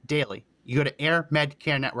description, daily, you go to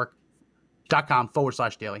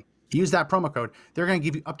airmedcarenetwork.com/daily. Use that promo code. They're going to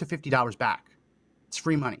give you up to $50 back. It's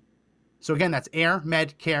free money. So again, that's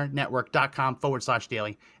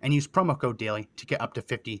airmedcarenetwork.com/daily and use promo code daily to get up to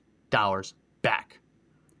 $50 back.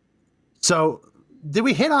 So did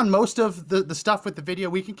we hit on most of the stuff with the video?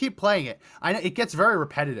 We can keep playing it. I know it gets very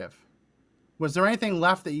repetitive. Was there anything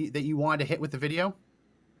left that you wanted to hit with the video?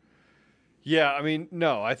 Yeah, I mean,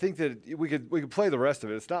 no. I think that we could play the rest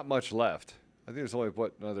of it. It's not much left. I think there's only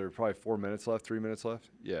probably 4 minutes left, 3 minutes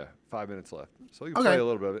left. Yeah, 5 minutes left. So you can play a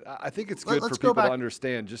little bit of it. I think it's good for people to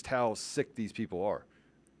understand just how sick these people are.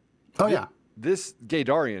 Oh yeah. This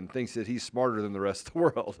Gaydarian thinks that he's smarter than the rest of the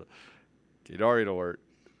world. Gaydarian alert.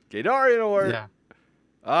 Gaydarian alert. Yeah.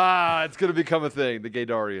 It's going to become a thing. The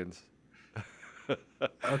Gaydarians.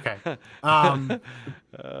 Okay.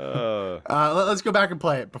 Let's go back and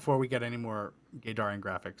play it before we get any more Gaydarian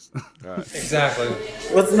graphics. All right. Exactly.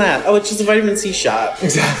 What's that? Oh, it's just a vitamin C shot.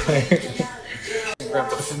 Exactly.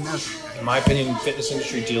 In my opinion, fitness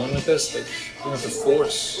industry dealing with this, like, you have to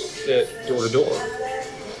force it door to door.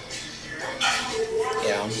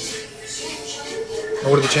 Yeah. And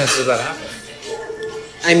what are the chances of that happening?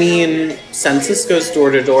 I mean, census goes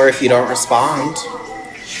door to door if you don't respond.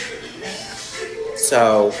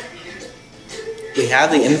 So we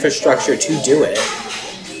have the infrastructure to do it.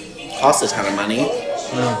 Costs a ton of money.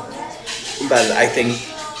 But I think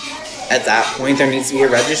at that point there needs to be a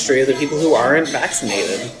registry of the people who aren't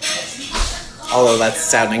vaccinated. Although that's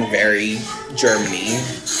sounding very Germany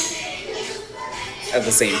at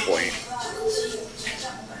the same point.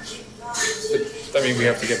 I mean, we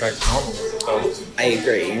have to get back to normal. So. I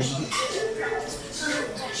agree.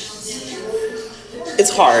 It's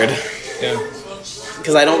hard. Yeah.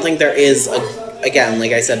 Because I don't think there is, again,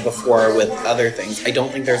 like I said before with other things, I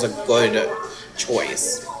don't think there's a good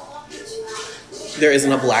choice. There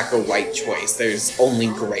isn't a black or white choice. There's only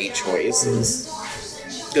gray choices.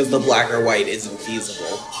 Because the black or white isn't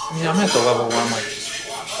feasible. I mean, I'm at the level where I'm like,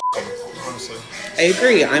 honestly. I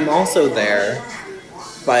agree. I'm also there.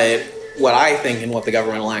 But what I think and what the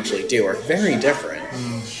government will actually do are very different.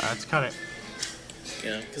 Let's cut it.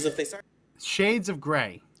 Yeah, because if they start... Shades of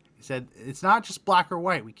gray. He said, it's not just black or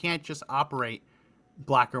white. We can't just operate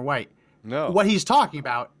black or white. No. What he's talking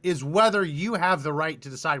about is whether you have the right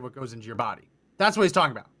to decide what goes into your body. That's what he's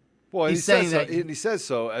talking about. Well, he's saying that he says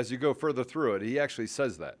so as you go further through it. He actually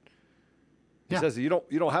says that. He says that you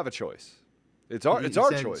don't have a choice. It's our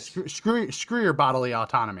choice. Screw your bodily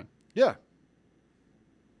autonomy. Yeah.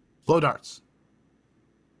 Blow darts.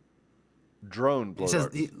 Drone blow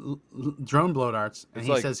darts. Drone blow darts. And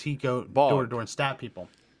he says he go door to door and stab people.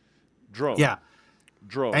 Drone. Yeah.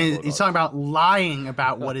 Drone. And he's talking about lying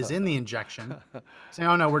about what is in the injection. Saying,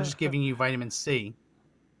 oh, no, we're just giving you vitamin C.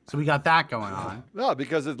 So we got that going on. No,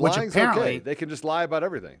 because lying's okay. They can just lie about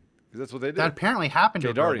everything. Because that's what they do. That apparently happened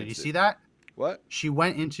to her. Did you see that? What? She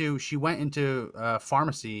went into a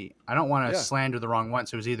pharmacy. I don't want to slander the wrong one.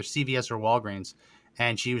 So it was either CVS or Walgreens.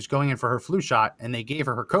 And she was going in for her flu shot, and they gave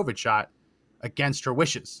her COVID shot against her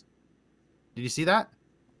wishes. Did you see that?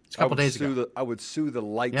 It's a couple days ago. I would sue the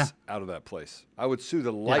lights out of that place. I would sue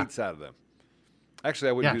the lights out of them. Actually,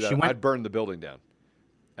 I wouldn't do that. I'd burn the building down.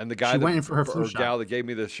 And the guy went in for her flu shot. Gal that gave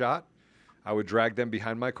me the shot, I would drag them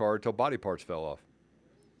behind my car until body parts fell off.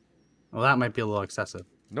 Well, that might be a little excessive.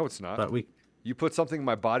 No, it's not. But you put something in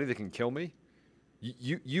my body that can kill me.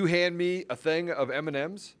 You hand me a thing of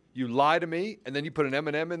M&Ms. You lie to me, and then you put an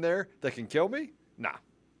M&M in there that can kill me? Nah.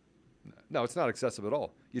 No, it's not excessive at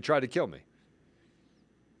all. You tried to kill me.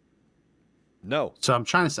 No. So I'm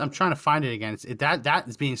trying to find it again. That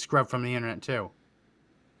is being scrubbed from the internet too.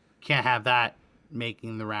 Can't have that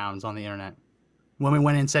making the rounds on the internet. Woman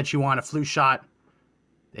went in and said she wanted a flu shot.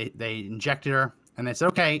 They injected her, and they said,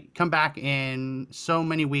 okay, come back in so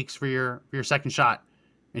many weeks for your second shot.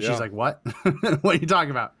 And she's like, what? What are you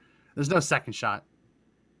talking about? There's no second shot.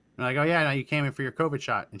 And I go, yeah, no, you came in for your COVID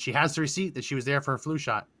shot. And she has the receipt that she was there for her flu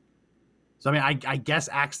shot. So, I mean, I guess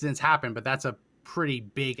accidents happen, but that's a pretty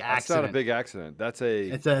big accident. That's not a big accident.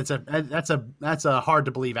 That's a hard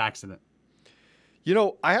to believe accident. You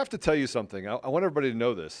know, I have to tell you something. I want everybody to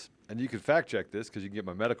know this, and you can fact check this because you can get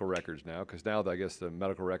my medical records now. Because now I guess the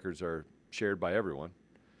medical records are shared by everyone,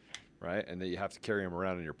 right? And then you have to carry them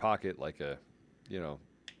around in your pocket like a,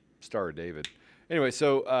 Star of David. Anyway,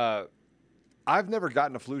 so I've never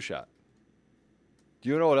gotten a flu shot. Do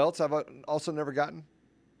you know what else I've also never gotten?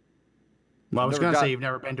 Well, I was going to say you've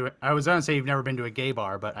never been to it. I was going to say you've never been to a gay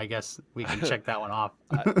bar, but I guess we can check that one off.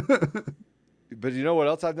 But you know what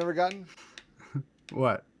else I've never gotten?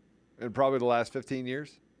 What? In probably the last 15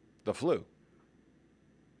 years? The flu.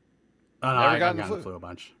 Oh, no, I've gotten the flu a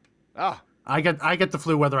bunch. Ah. I get the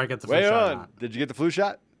flu whether I get the flu shot or not. Did you get the flu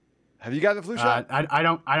shot? Have you gotten the flu shot? I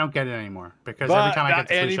don't get it anymore because every time I get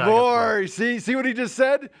the flu shot, I get the flu. See what he just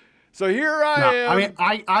said? So here I am. I mean,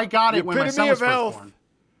 I got it when my son was first born.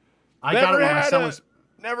 I got it when my son was.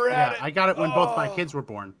 Never had it. I got it when both my kids were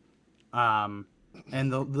born. And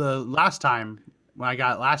the last time when I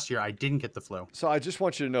got it last year, I didn't get the flu. So I just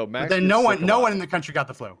want you to know, Max. But then no one in the country got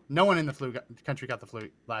the flu. No one in the country got the flu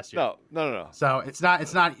last year. No. So it's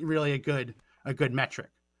not really a good metric.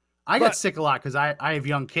 I get sick a lot because I have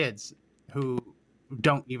young kids who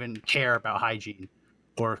don't even care about hygiene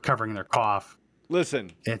or covering their cough.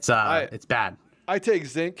 Listen, it's bad. I take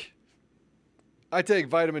zinc. I take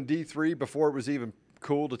vitamin D3 before it was even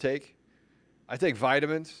cool to take. I take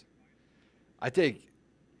vitamins. I take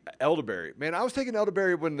elderberry. Man, I was taking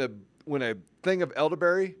elderberry when a thing of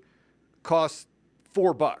elderberry cost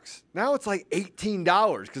 $4. Now it's like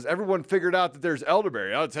 $18 because everyone figured out that there's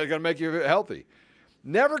elderberry. Oh, it's going to make you healthy.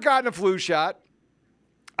 Never gotten a flu shot.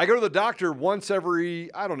 I go to the doctor once every,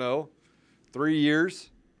 3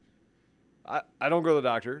 years. I don't go to the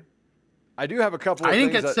doctor. I do have a couple of I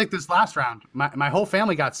didn't get sick this last round. My whole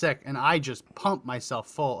family got sick, and I just pumped myself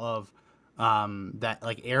full of that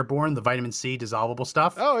like airborne, the vitamin C dissolvable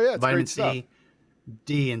stuff. Oh, yeah, it's vitamin great C, stuff.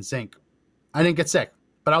 D, and zinc. I didn't get sick,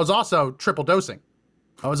 but I was also triple dosing.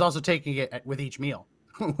 I was also taking it with each meal,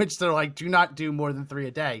 which they're like, do not do more than 3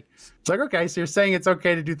 a day. It's like, okay, so you're saying it's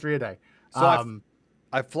okay to do 3 a day. So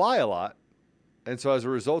I fly a lot, and so as a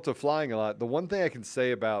result of flying a lot, the one thing I can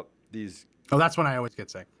say about these... Oh, that's when I always get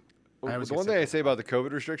sick. The one thing I say about the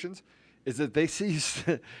COVID restrictions is that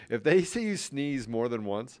if they see you sneeze more than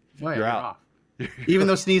once, you're out. Off. Even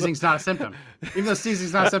though sneezing's not a symptom.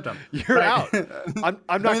 You're out. I'm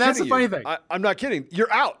not kidding. That's the funny thing. I'm not kidding.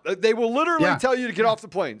 You're out. They will literally tell you to get off the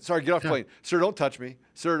plane. Sorry, get off the plane. Sir, don't touch me.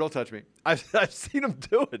 Sir, don't touch me. I've seen them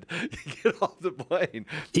do it. Get off the plane.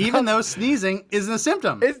 Even though sneezing isn't a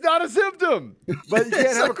symptom. It's not a symptom. But you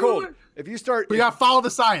can't have a cold. If you start... We got to follow the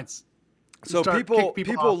science. So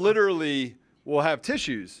people literally will have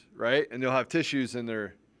tissues, right? And they'll have tissues in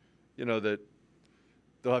their, that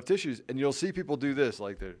they'll have tissues, and you'll see people do this,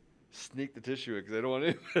 like they sneak the tissue because they don't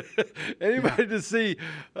want anybody to see.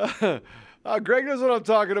 Greg knows what I'm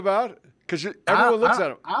talking about because everyone looks at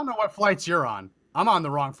him. I don't know what flights you're on. I'm on the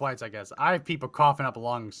wrong flights, I guess. I have people coughing up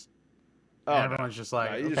lungs. Oh, and everyone's just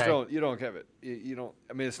like, you don't have it. You don't.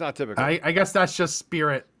 I mean, it's not typical. I guess that's just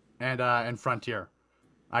Spirit and Frontier.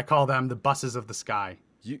 I call them the buses of the sky.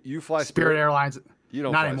 You fly Spirit Airlines. You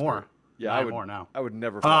don't. Not fly anymore. Spirit. Yeah, not anymore now. I would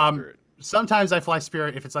never fly Spirit. Sometimes I fly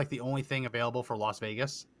Spirit if it's like the only thing available for Las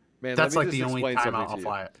Vegas. Man, that's like the only time I'll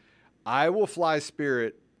fly it. I will fly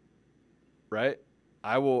Spirit. Right.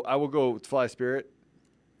 I will go fly Spirit.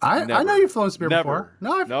 I know you've flown Spirit before.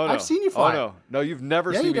 No, I've seen you fly. No, you've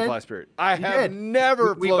never seen me fly Spirit. I have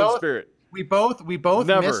never flown Spirit. We both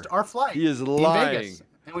missed our flight. He is lying. In Vegas.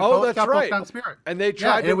 And we both got booked on Spirit. And they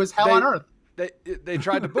tried. It was hell on earth. They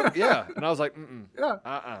tried to book. Yeah, and I was like,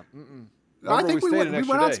 I think we went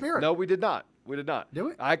on Spirit. No, we did not. Did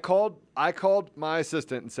we? I called my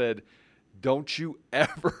assistant and said, "Don't you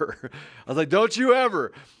ever." I was like, "Don't you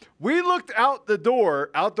ever." We looked out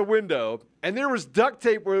the window, and there was duct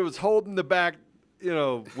tape where it was holding the back,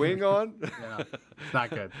 wing on. Yeah, it's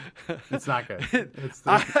not good. It's not good.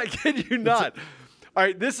 I kid you not. All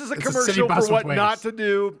right, this is a commercial for what not to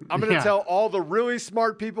do. I'm going to tell all the really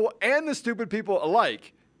smart people and the stupid people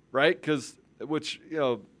alike, right?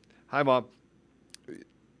 Hi, Mom.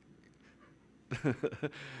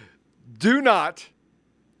 Do not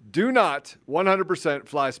 100%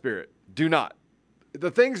 fly Spirit. Do not.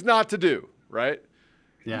 The things not to do, right?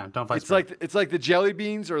 Yeah, don't fly Spirit. It's like the jelly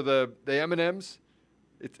beans or the M&Ms.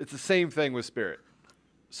 It's the same thing with Spirit.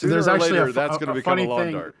 Sooner or later, that's going to become a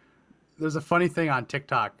lawn dart. There's a funny thing on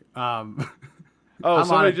TikTok.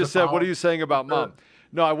 Somebody just said, "What are you saying about Mom?"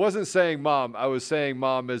 No, I wasn't saying mom. I was saying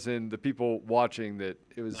mom as in the people watching. That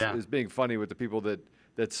it was being funny with the people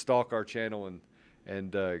that stalk our channel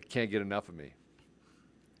and can't get enough of me.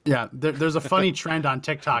 Yeah, there's a funny trend on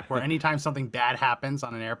TikTok where anytime something bad happens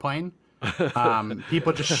on an airplane,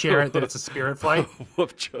 people just share it that it's a Spirit flight.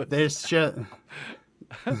 There's just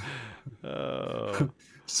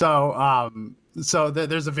so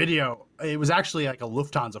there's a video. It was actually like a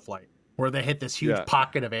Lufthansa flight where they hit this huge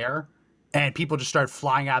pocket of air, and people just started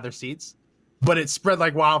flying out of their seats. But it spread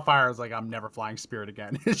like wildfire. I was like, I'm never flying Spirit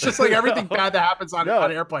again. It's just like everything bad that happens on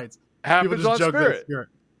airplanes happens on Spirit.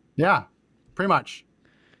 Yeah, pretty much,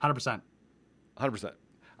 100%. 100%.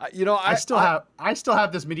 I still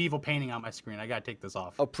have this medieval painting on my screen. I gotta take this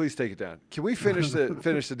off. Oh, please take it down. Can we finish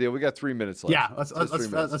the deal? We got 3 minutes left. Yeah, let's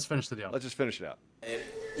finish the deal. Let's just finish it out.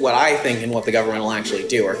 What I think and what the government will actually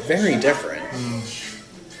do are very different.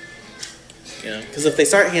 Because if they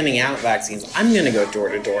start handing out vaccines, I'm gonna go door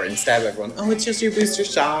to door and stab everyone. Oh, it's just your booster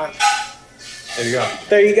shot. There you go.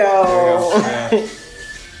 There you go. Yeah.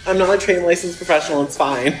 I'm not a trained licensed professional. It's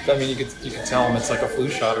fine. I mean, you could tell them it's like a flu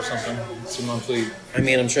shot or something. It's a monthly. I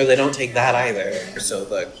mean, I'm sure they don't take that either. So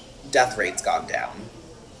the death rate's gone down.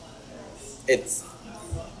 This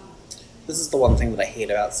is the one thing that I hate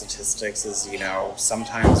about statistics is,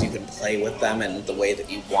 sometimes you can play with them in the way that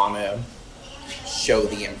you want to show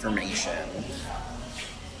the information.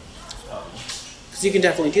 Because you can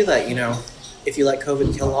definitely do that, if you let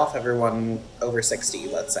COVID kill off everyone over 60,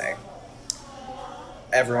 let's say.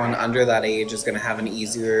 Everyone under that age is going to have an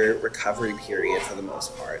easier recovery period for the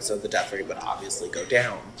most part, so the death rate would obviously go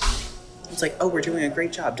down. It's like, oh, we're doing a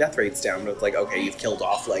great job, death rate's down, but it's like, okay, you've killed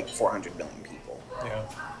off like 400 million people. Yeah.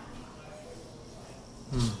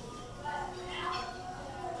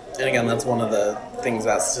 And again, that's one of the things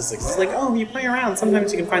about statistics. It's like, oh, you play around,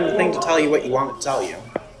 sometimes you can find the thing to tell you what you want it to tell you.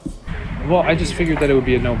 Well, I just figured that it would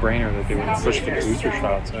be a no-brainer that they would push for the booster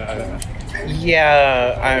shots. I don't know.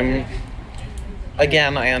 Yeah,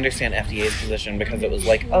 Again, I understand FDA's position because it was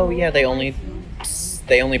like, oh yeah, they only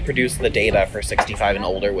produce the data for 65 and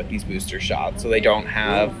older with these booster shots, so they don't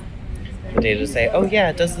have the data to say, oh yeah,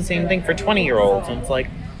 it does the same thing for 20-year-olds. And it's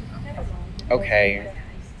like, okay,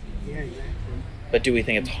 but do we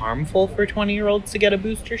think it's harmful for 20-year-olds to get a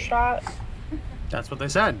booster shot? That's what they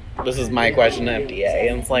said. This is my question to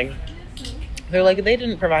FDA, and it's like, they're like, they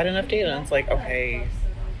didn't provide enough data, and it's like, okay,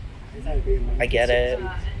 I get it,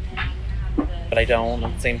 but I don't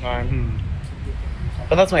at the same time.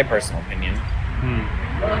 But that's my personal opinion.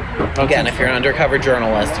 Again, if you're an undercover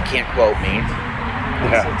journalist, you can't quote me.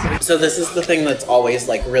 Yeah. So this is the thing that's always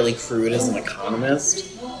like really crude as an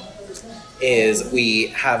economist, is we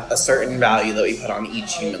have a certain value that we put on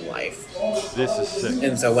each human life. This is sick.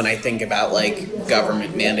 And so when I think about like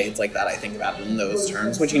government mandates like that, I think about it in those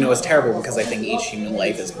terms, which is terrible because I think each human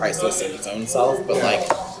life is priceless in its own self, but like,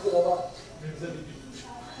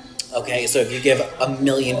 okay, so if you give 1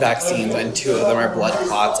 million vaccines and 2 of them are blood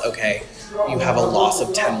clots, okay, you have a loss of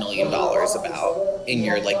 $10 million about in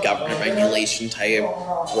your like government regulation type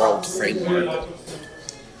world framework.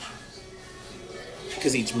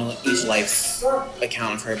 Because each life's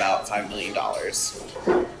accounted for about $5 million.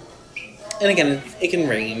 And again, it can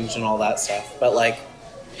range and all that stuff, but like,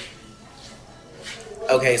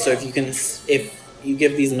 okay, so if you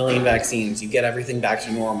give these 1 million vaccines, you get everything back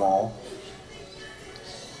to normal.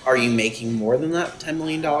 Are you making more than that $10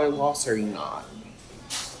 million loss, or are you not?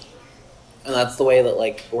 And that's the way that,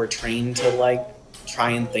 like, we're trained to, like, try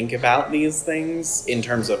and think about these things in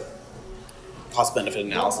terms of cost-benefit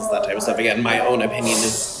analysis, that type of stuff. Again, my own opinion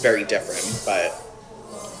is very different, but...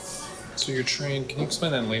 So you're trained, can you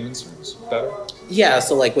explain that in layman's terms better? Yeah,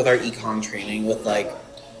 so, like, with our econ training, with, like,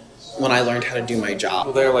 when I learned how to do my job...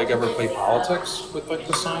 Will they, like, ever play politics with, like,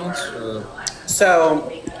 the science, or...?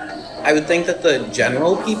 So... I would think that the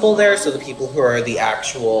general people there, so the people who are the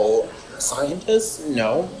actual scientists,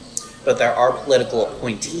 no. But there are political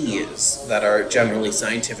appointees that are generally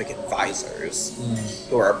scientific advisors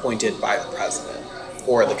who are appointed by the president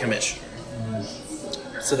or the commissioner.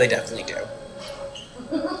 So they definitely do.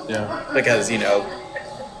 Yeah. Because,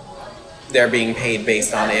 they're being paid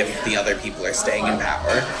based on if the other people are staying in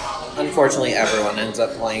power. Unfortunately, everyone ends up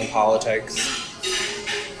playing politics.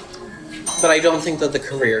 But I don't think that the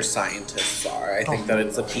career scientists are. I think that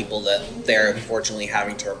it's the people that they're unfortunately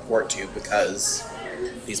having to report to because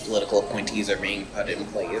these political appointees are being put in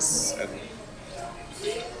place.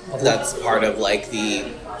 And that's part of, like,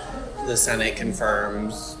 the Senate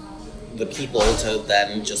confirms the people to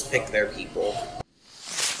then just pick their people.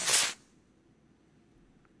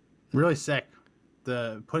 Really sick.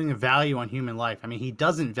 Putting a value on human life. I mean, he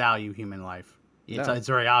doesn't value human life. It's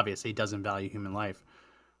very obvious he doesn't value human life.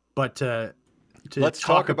 But to Let's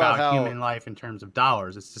talk about how human life in terms of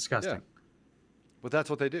dollars, it's disgusting. Yeah. But that's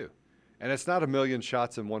what they do. And it's not a million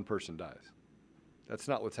shots and one person dies. That's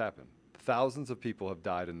not what's happened. Thousands of people have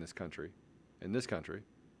died in this country,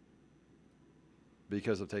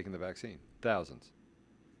 because of taking the vaccine. Thousands.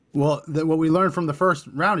 Well, what we learned from the first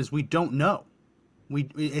round is we don't know.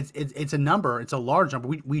 It's a number. It's a large number.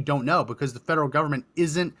 We don't know because the federal government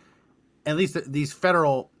isn't, at least these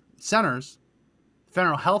federal centers,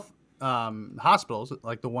 federal health hospitals,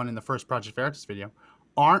 like the one in the first Project Veritas video,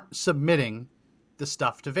 aren't submitting the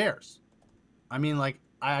stuff to VAERS. I mean, like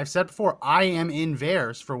I've said before, I am in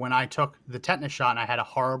VAERS for when I took the tetanus shot and I had a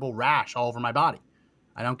horrible rash all over my body.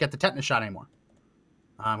 I don't get the tetanus shot anymore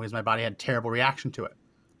because my body had a terrible reaction to it.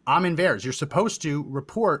 I'm in VAERS. You're supposed to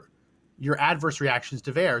report your adverse reactions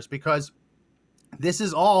to VAERS because this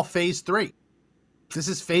is all phase 3. This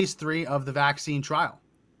is phase 3 of the vaccine trial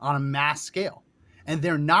on a mass scale. And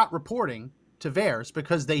they're not reporting to VAERS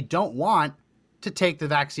because they don't want to take the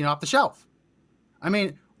vaccine off the shelf. I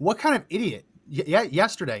mean, what kind of idiot?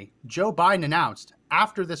 Yesterday, Joe Biden announced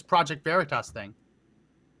after this Project Veritas thing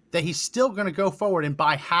that he's still going to go forward and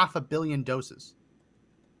buy 500 million doses.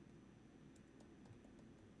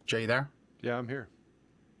 Jay, you there? Yeah, I'm here.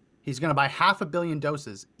 He's going to buy 500 million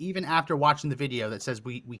doses, even after watching the video that says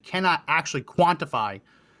we cannot actually quantify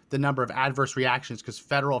the number of adverse reactions because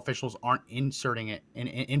federal officials aren't inserting it and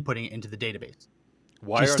inputting it into the database.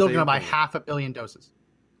 Why He's are still they going to buy inputting it? 500 million doses.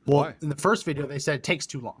 Well, Why? in the first video, they said it takes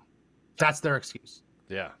too long. That's their excuse.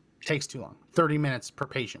 Yeah. It takes too long. 30 minutes per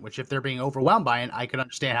patient, which if they're being overwhelmed by it, I could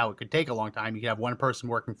understand how it could take a long time. You could have one person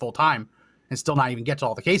working full time and still not even get to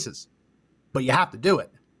all the cases. But you have to do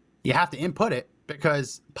it. You have to input it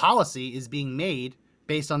because policy is being made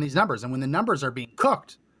based on these numbers. And when the numbers are being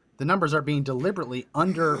cooked, the numbers are being deliberately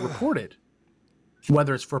underreported,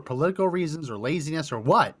 whether it's for political reasons or laziness or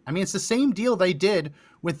what. I mean, it's the same deal they did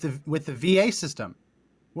with the VA system.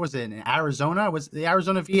 What was it in Arizona? Was the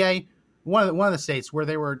Arizona VA one of the states where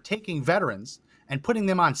they were taking veterans and putting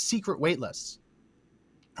them on secret wait lists,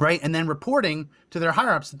 right? And then reporting to their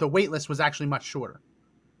higher ups that the wait list was actually much shorter.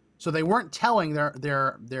 So they weren't telling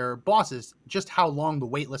their bosses just how long the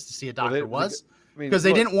wait list to see a doctor was, because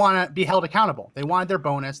they didn't want to be held accountable. They wanted their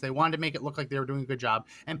bonus. They wanted to make it look like they were doing a good job.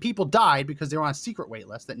 And people died because they were on a secret wait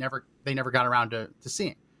list that they never got around to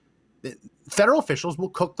seeing. The federal officials will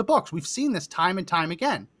cook the books. We've seen this time and time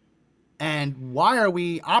again. And why are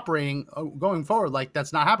we operating going forward like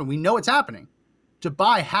that's not happening? We know it's happening. To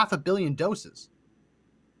buy 500 million doses,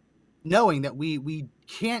 knowing that we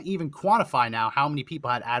can't even quantify now how many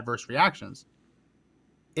people had adverse reactions,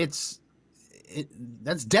 that's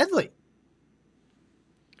deadly.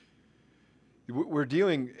 We're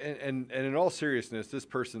dealing, and in all seriousness, this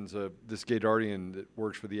person's this Gadardian that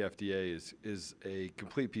works for the FDA is a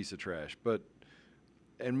complete piece of trash.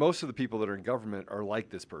 And most of the people that are in government are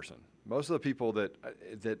like this person. Most of the people that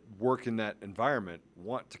work in that environment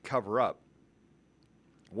want to cover up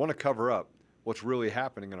what's really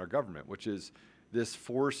happening in our government, which is this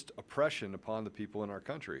forced oppression upon the people in our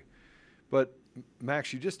country. But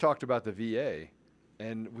Max, you just talked about the VA,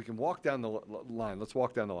 and we can walk down the line. Let's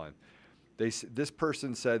walk down the line. This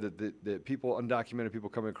person said that people, undocumented people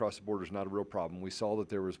coming across the border is not a real problem. We saw that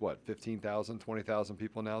there was 15,000, 20,000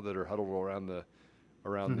 people now that are huddled around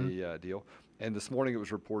the deal. And this morning it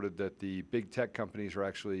was reported that the big tech companies are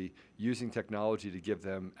actually using technology to give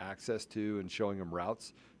them access to and showing them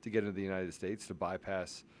routes to get into the United States to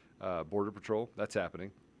bypass Border Patrol. That's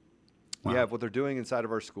happening. Wow. You have what they're doing inside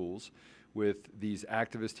of our schools with these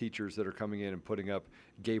activist teachers that are coming in and putting up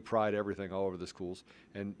gay pride, everything all over the schools.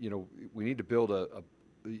 And, we need to build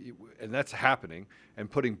and that's happening,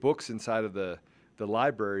 and putting books inside of the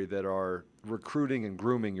library that are recruiting and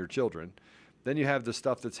grooming your children. Then you have the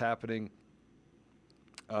stuff that's happening.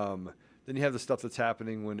 When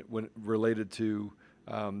related to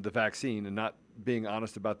the vaccine and not being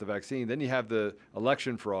honest about the vaccine. Then you have the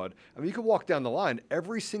election fraud. I mean, you can walk down the line.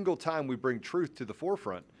 Every single time we bring truth to the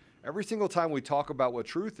forefront, every single time we talk about what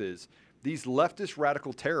truth is, these leftist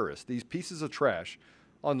radical terrorists, these pieces of trash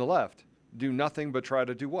on the left, do nothing but try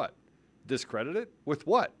to do what? Discredit it? With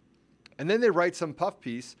what? And then they write some puff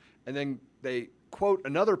piece, and then they quote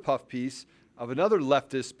another puff piece of another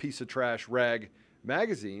leftist piece of trash rag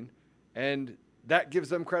magazine, and that gives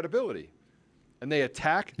them credibility. And they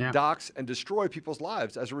attack, dox, and destroy people's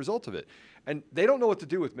lives as a result of it. And they don't know what to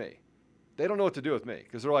do with me. They don't know what to do with me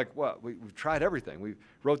because they're like, well, we've tried everything. We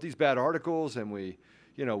wrote these bad articles, and we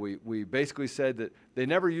basically said that they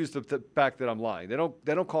never used the fact that I'm lying. They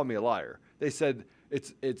don't call me a liar. They said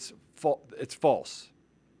it's false.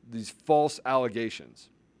 These false allegations.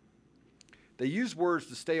 They use words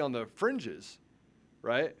to stay on the fringes,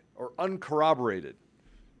 right? Or uncorroborated.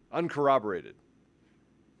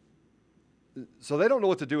 So they don't know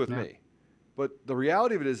what to do with me. But the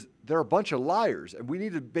reality of it is they're a bunch of liars, and we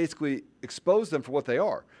need to basically expose them for what they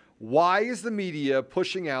are. Why is the media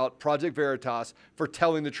pushing out Project Veritas for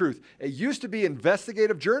telling the truth? It used to be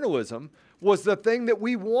investigative journalism was the thing that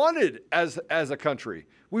we wanted as a country.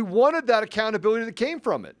 We wanted that accountability that came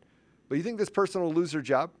from it. But you think this person will lose their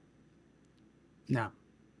job?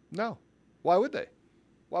 No. Why would they?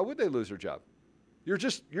 Why would they lose their job?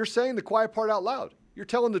 You're saying the quiet part out loud. You're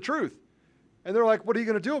telling the truth. And they're like, what are you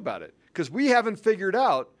going to do about it? Because we haven't figured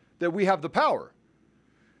out that we have the power.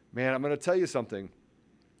 Man, I'm going to tell you something.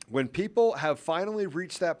 When people have finally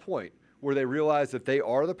reached that point where they realize that they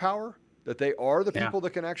are the power, that they are the people that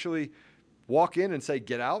can actually walk in and say,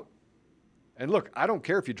 get out. And look, I don't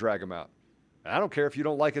care if you drag them out. I don't care if you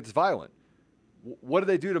don't like it's violent. What did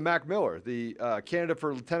they do to Mac Miller, the candidate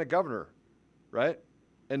for lieutenant governor, right,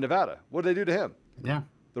 in Nevada? What did they do to him? Yeah.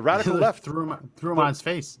 The radical left threw him on his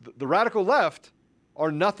face. The radical left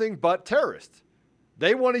are nothing but terrorists.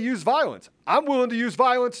 They want to use violence. I'm willing to use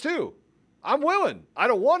violence too. I'm willing. I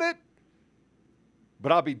don't want it.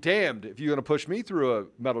 But I'll be damned if you're going to push me through a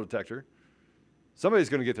metal detector. Somebody's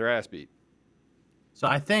going to get their ass beat. So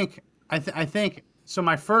I think so.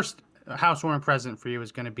 My first housewarming present for you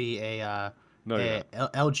is going to be a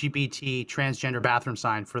LGBT transgender bathroom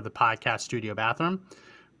sign for the podcast studio bathroom.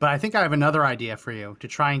 But I think I have another idea for you to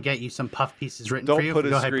try and get you some puff pieces written for you. Go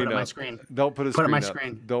ahead, put it on my screen. Don't put a screen up. My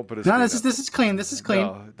screen. Don't put a screen up. No, this is clean. This is clean.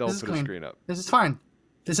 No, don't put a screen up. This is fine.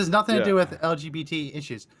 This has nothing to do with LGBT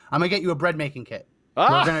issues. I'm gonna get you a bread making kit.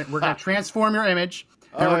 We're gonna transform your image,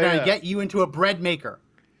 and we're gonna get you into a bread maker.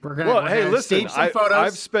 We're gonna listen. Stage some photos,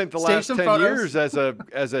 I've spent the last 10 years as a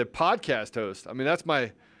podcast host. I mean, that's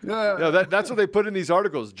my. That's what they put in these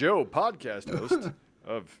articles. Joe, podcast host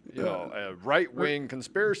of a right-wing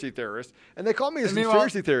conspiracy theorist, and they call me a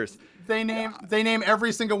conspiracy theorist. They name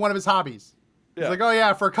every single one of his hobbies. Yeah. It's like, oh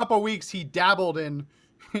yeah, for a couple of weeks he dabbled in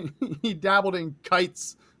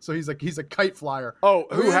kites. So he's a kite flyer. Oh,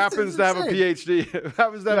 who happens to have a PhD? Who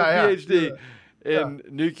happens to have a PhD in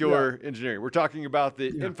nuclear engineering? We're talking about the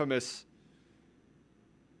infamous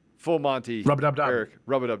Full Monty Rub-a-dub-dub. Eric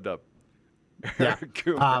Rub-a-dub-dub. Yeah.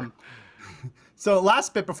 So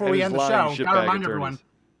last bit before we end the show, gotta remind everyone,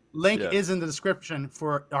 link is in the description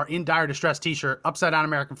for our In Dire Distress t-shirt, upside down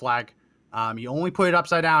American flag. You only put it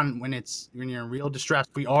upside down when you're in real distress.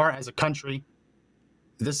 We are as a country.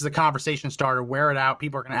 This is a conversation starter. Wear it out.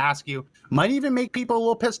 People are going to ask you. Might even make people a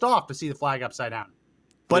little pissed off to see the flag upside down.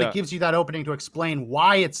 But it gives you that opening to explain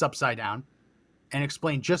why it's upside down and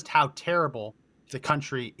explain just how terrible the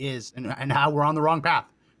country is and how we're on the wrong path.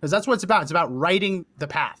 Because that's what it's about. It's about righting the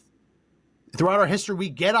path. Throughout our history, we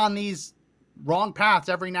get on these wrong paths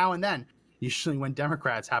every now and then. Usually when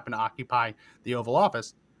Democrats happen to occupy the Oval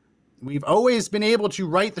Office. We've always been able to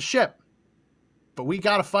right the ship. But we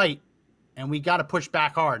got to fight. And we got to push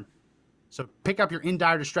back hard. So pick up your In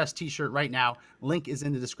Dire Distress t-shirt right now. Link is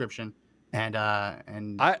in the description. And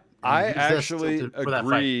I actually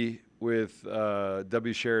agree with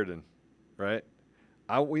W. Sheridan, right?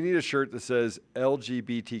 We need a shirt that says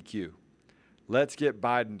LGBTQ. Let's get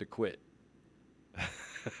Biden to quit.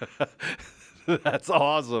 That's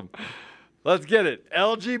awesome. Let's get it.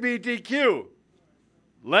 LGBTQ.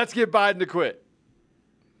 Let's get Biden to quit.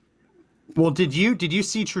 Well, did you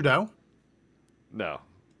see Trudeau? No.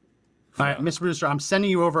 All right, Mr. Producer, I'm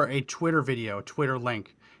sending you over a Twitter video, Twitter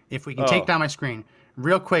link. If we can take down my screen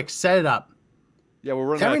real quick, set it up. Yeah, we're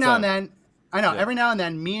running every now and then. I know. Yeah. Every now and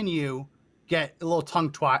then, me and you get a little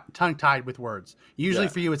tongue-tied with words. Usually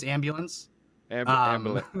for you, it's ambulance.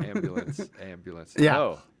 Ambulance. Yeah.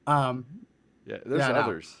 No. There's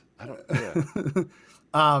others. No.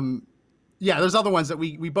 I don't. Yeah. There's other ones that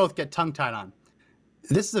we both get tongue-tied on.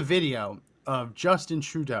 This is a video of Justin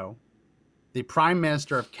Trudeau, the Prime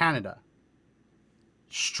Minister of Canada,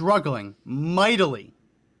 struggling mightily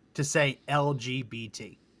to say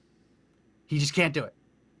LGBT. He just can't do it.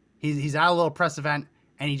 He's at a little press event,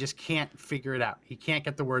 and he just can't figure it out. He can't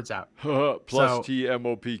get the words out. Plus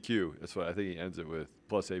TMOPQ. That's what I think he ends it with.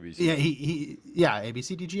 Plus ABC. Yeah,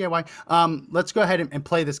 ABCDGAY. Let's go ahead and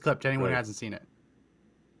play this clip to anyone who hasn't seen it.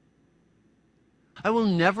 I will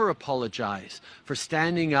never apologize for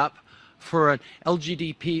standing up for an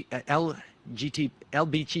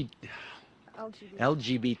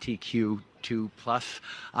LGBTQ2 plus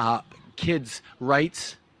kids'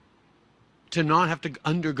 rights to not have to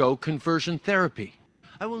undergo conversion therapy.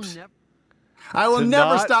 I will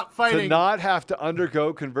never stop fighting. To not have to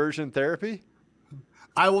undergo conversion therapy?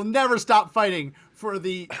 I will never stop fighting for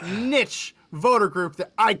the niche voter group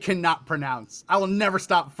that I cannot pronounce. I will never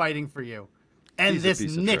stop fighting for you. And He's a this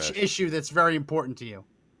piece of niche trash. issue that's very important to you.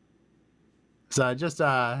 So it just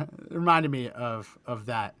reminded me of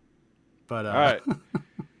that. But All right.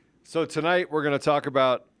 So tonight we're going to talk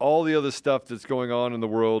about all the other stuff that's going on in the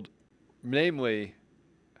world. Namely,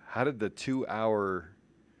 how did the 2 hour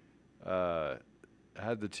I'm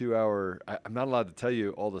not allowed to tell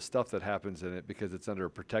you all the stuff that happens in it because it's under a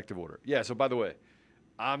protective order. Yeah, so by the way,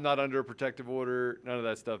 I'm not under a protective order, none of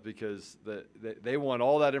that stuff, because they want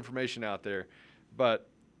all that information out there. But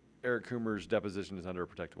Eric Coomer's deposition is under a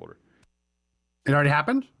protective order. It already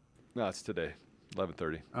happened? No, it's today,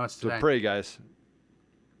 11:30. Oh, it's today. So pray, guys.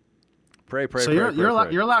 Pray. So you're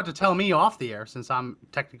allowed to tell me off the air since I'm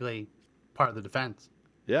technically part of the defense.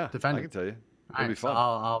 Yeah, defendant. I can tell you. It'll All right, be fun.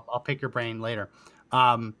 So I'll pick your brain later.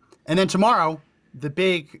 And then tomorrow, the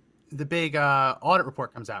big audit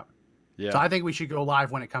report comes out. Yeah. So I think we should go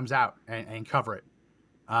live when it comes out and cover it.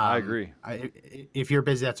 I agree. If you're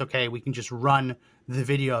busy, that's okay. We can just run the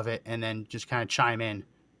video of it and then just kind of chime in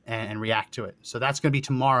and react to it. So that's going to be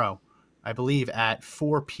tomorrow, I believe, at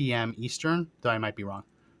 4 p.m. Eastern, though I might be wrong.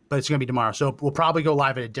 But it's going to be tomorrow. So we'll probably go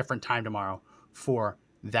live at a different time tomorrow for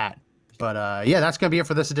that. But yeah, that's going to be it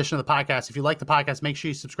for this edition of the podcast. If you like the podcast, make sure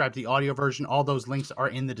you subscribe to the audio version. All those links are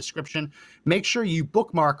in the description. Make sure you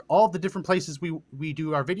bookmark all the different places we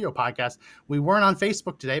do our video podcast. We weren't on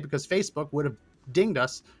Facebook today because Facebook would have dinged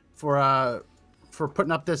us for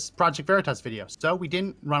putting up this Project Veritas video. So we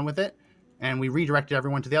didn't run with it, and we redirected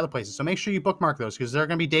everyone to the other places. So make sure you bookmark those because there are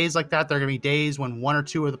going to be days like that. There are going to be days when one or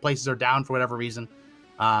two of the places are down for whatever reason.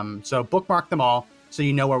 So bookmark them all so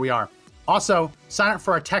you know where we are. Also, sign up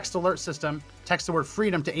for our text alert system. Text the word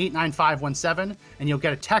freedom to 89517, and you'll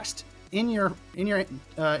get a text in your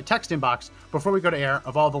text inbox before we go to air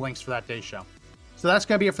of all the links for that day's show. So that's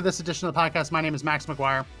going to be it for this edition of the podcast. My name is Max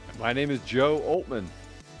McGuire. My name is Joe Altman.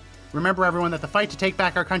 Remember, everyone, that the fight to take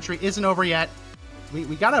back our country isn't over yet.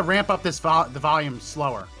 We got to ramp up the volume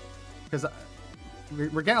slower because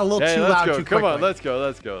we're getting a little too loud too quickly. Come on, let's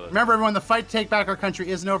go. Remember, everyone, the fight to take back our country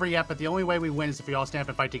isn't over yet, but the only way we win is if we all stand up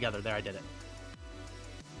and fight together. There, I did it.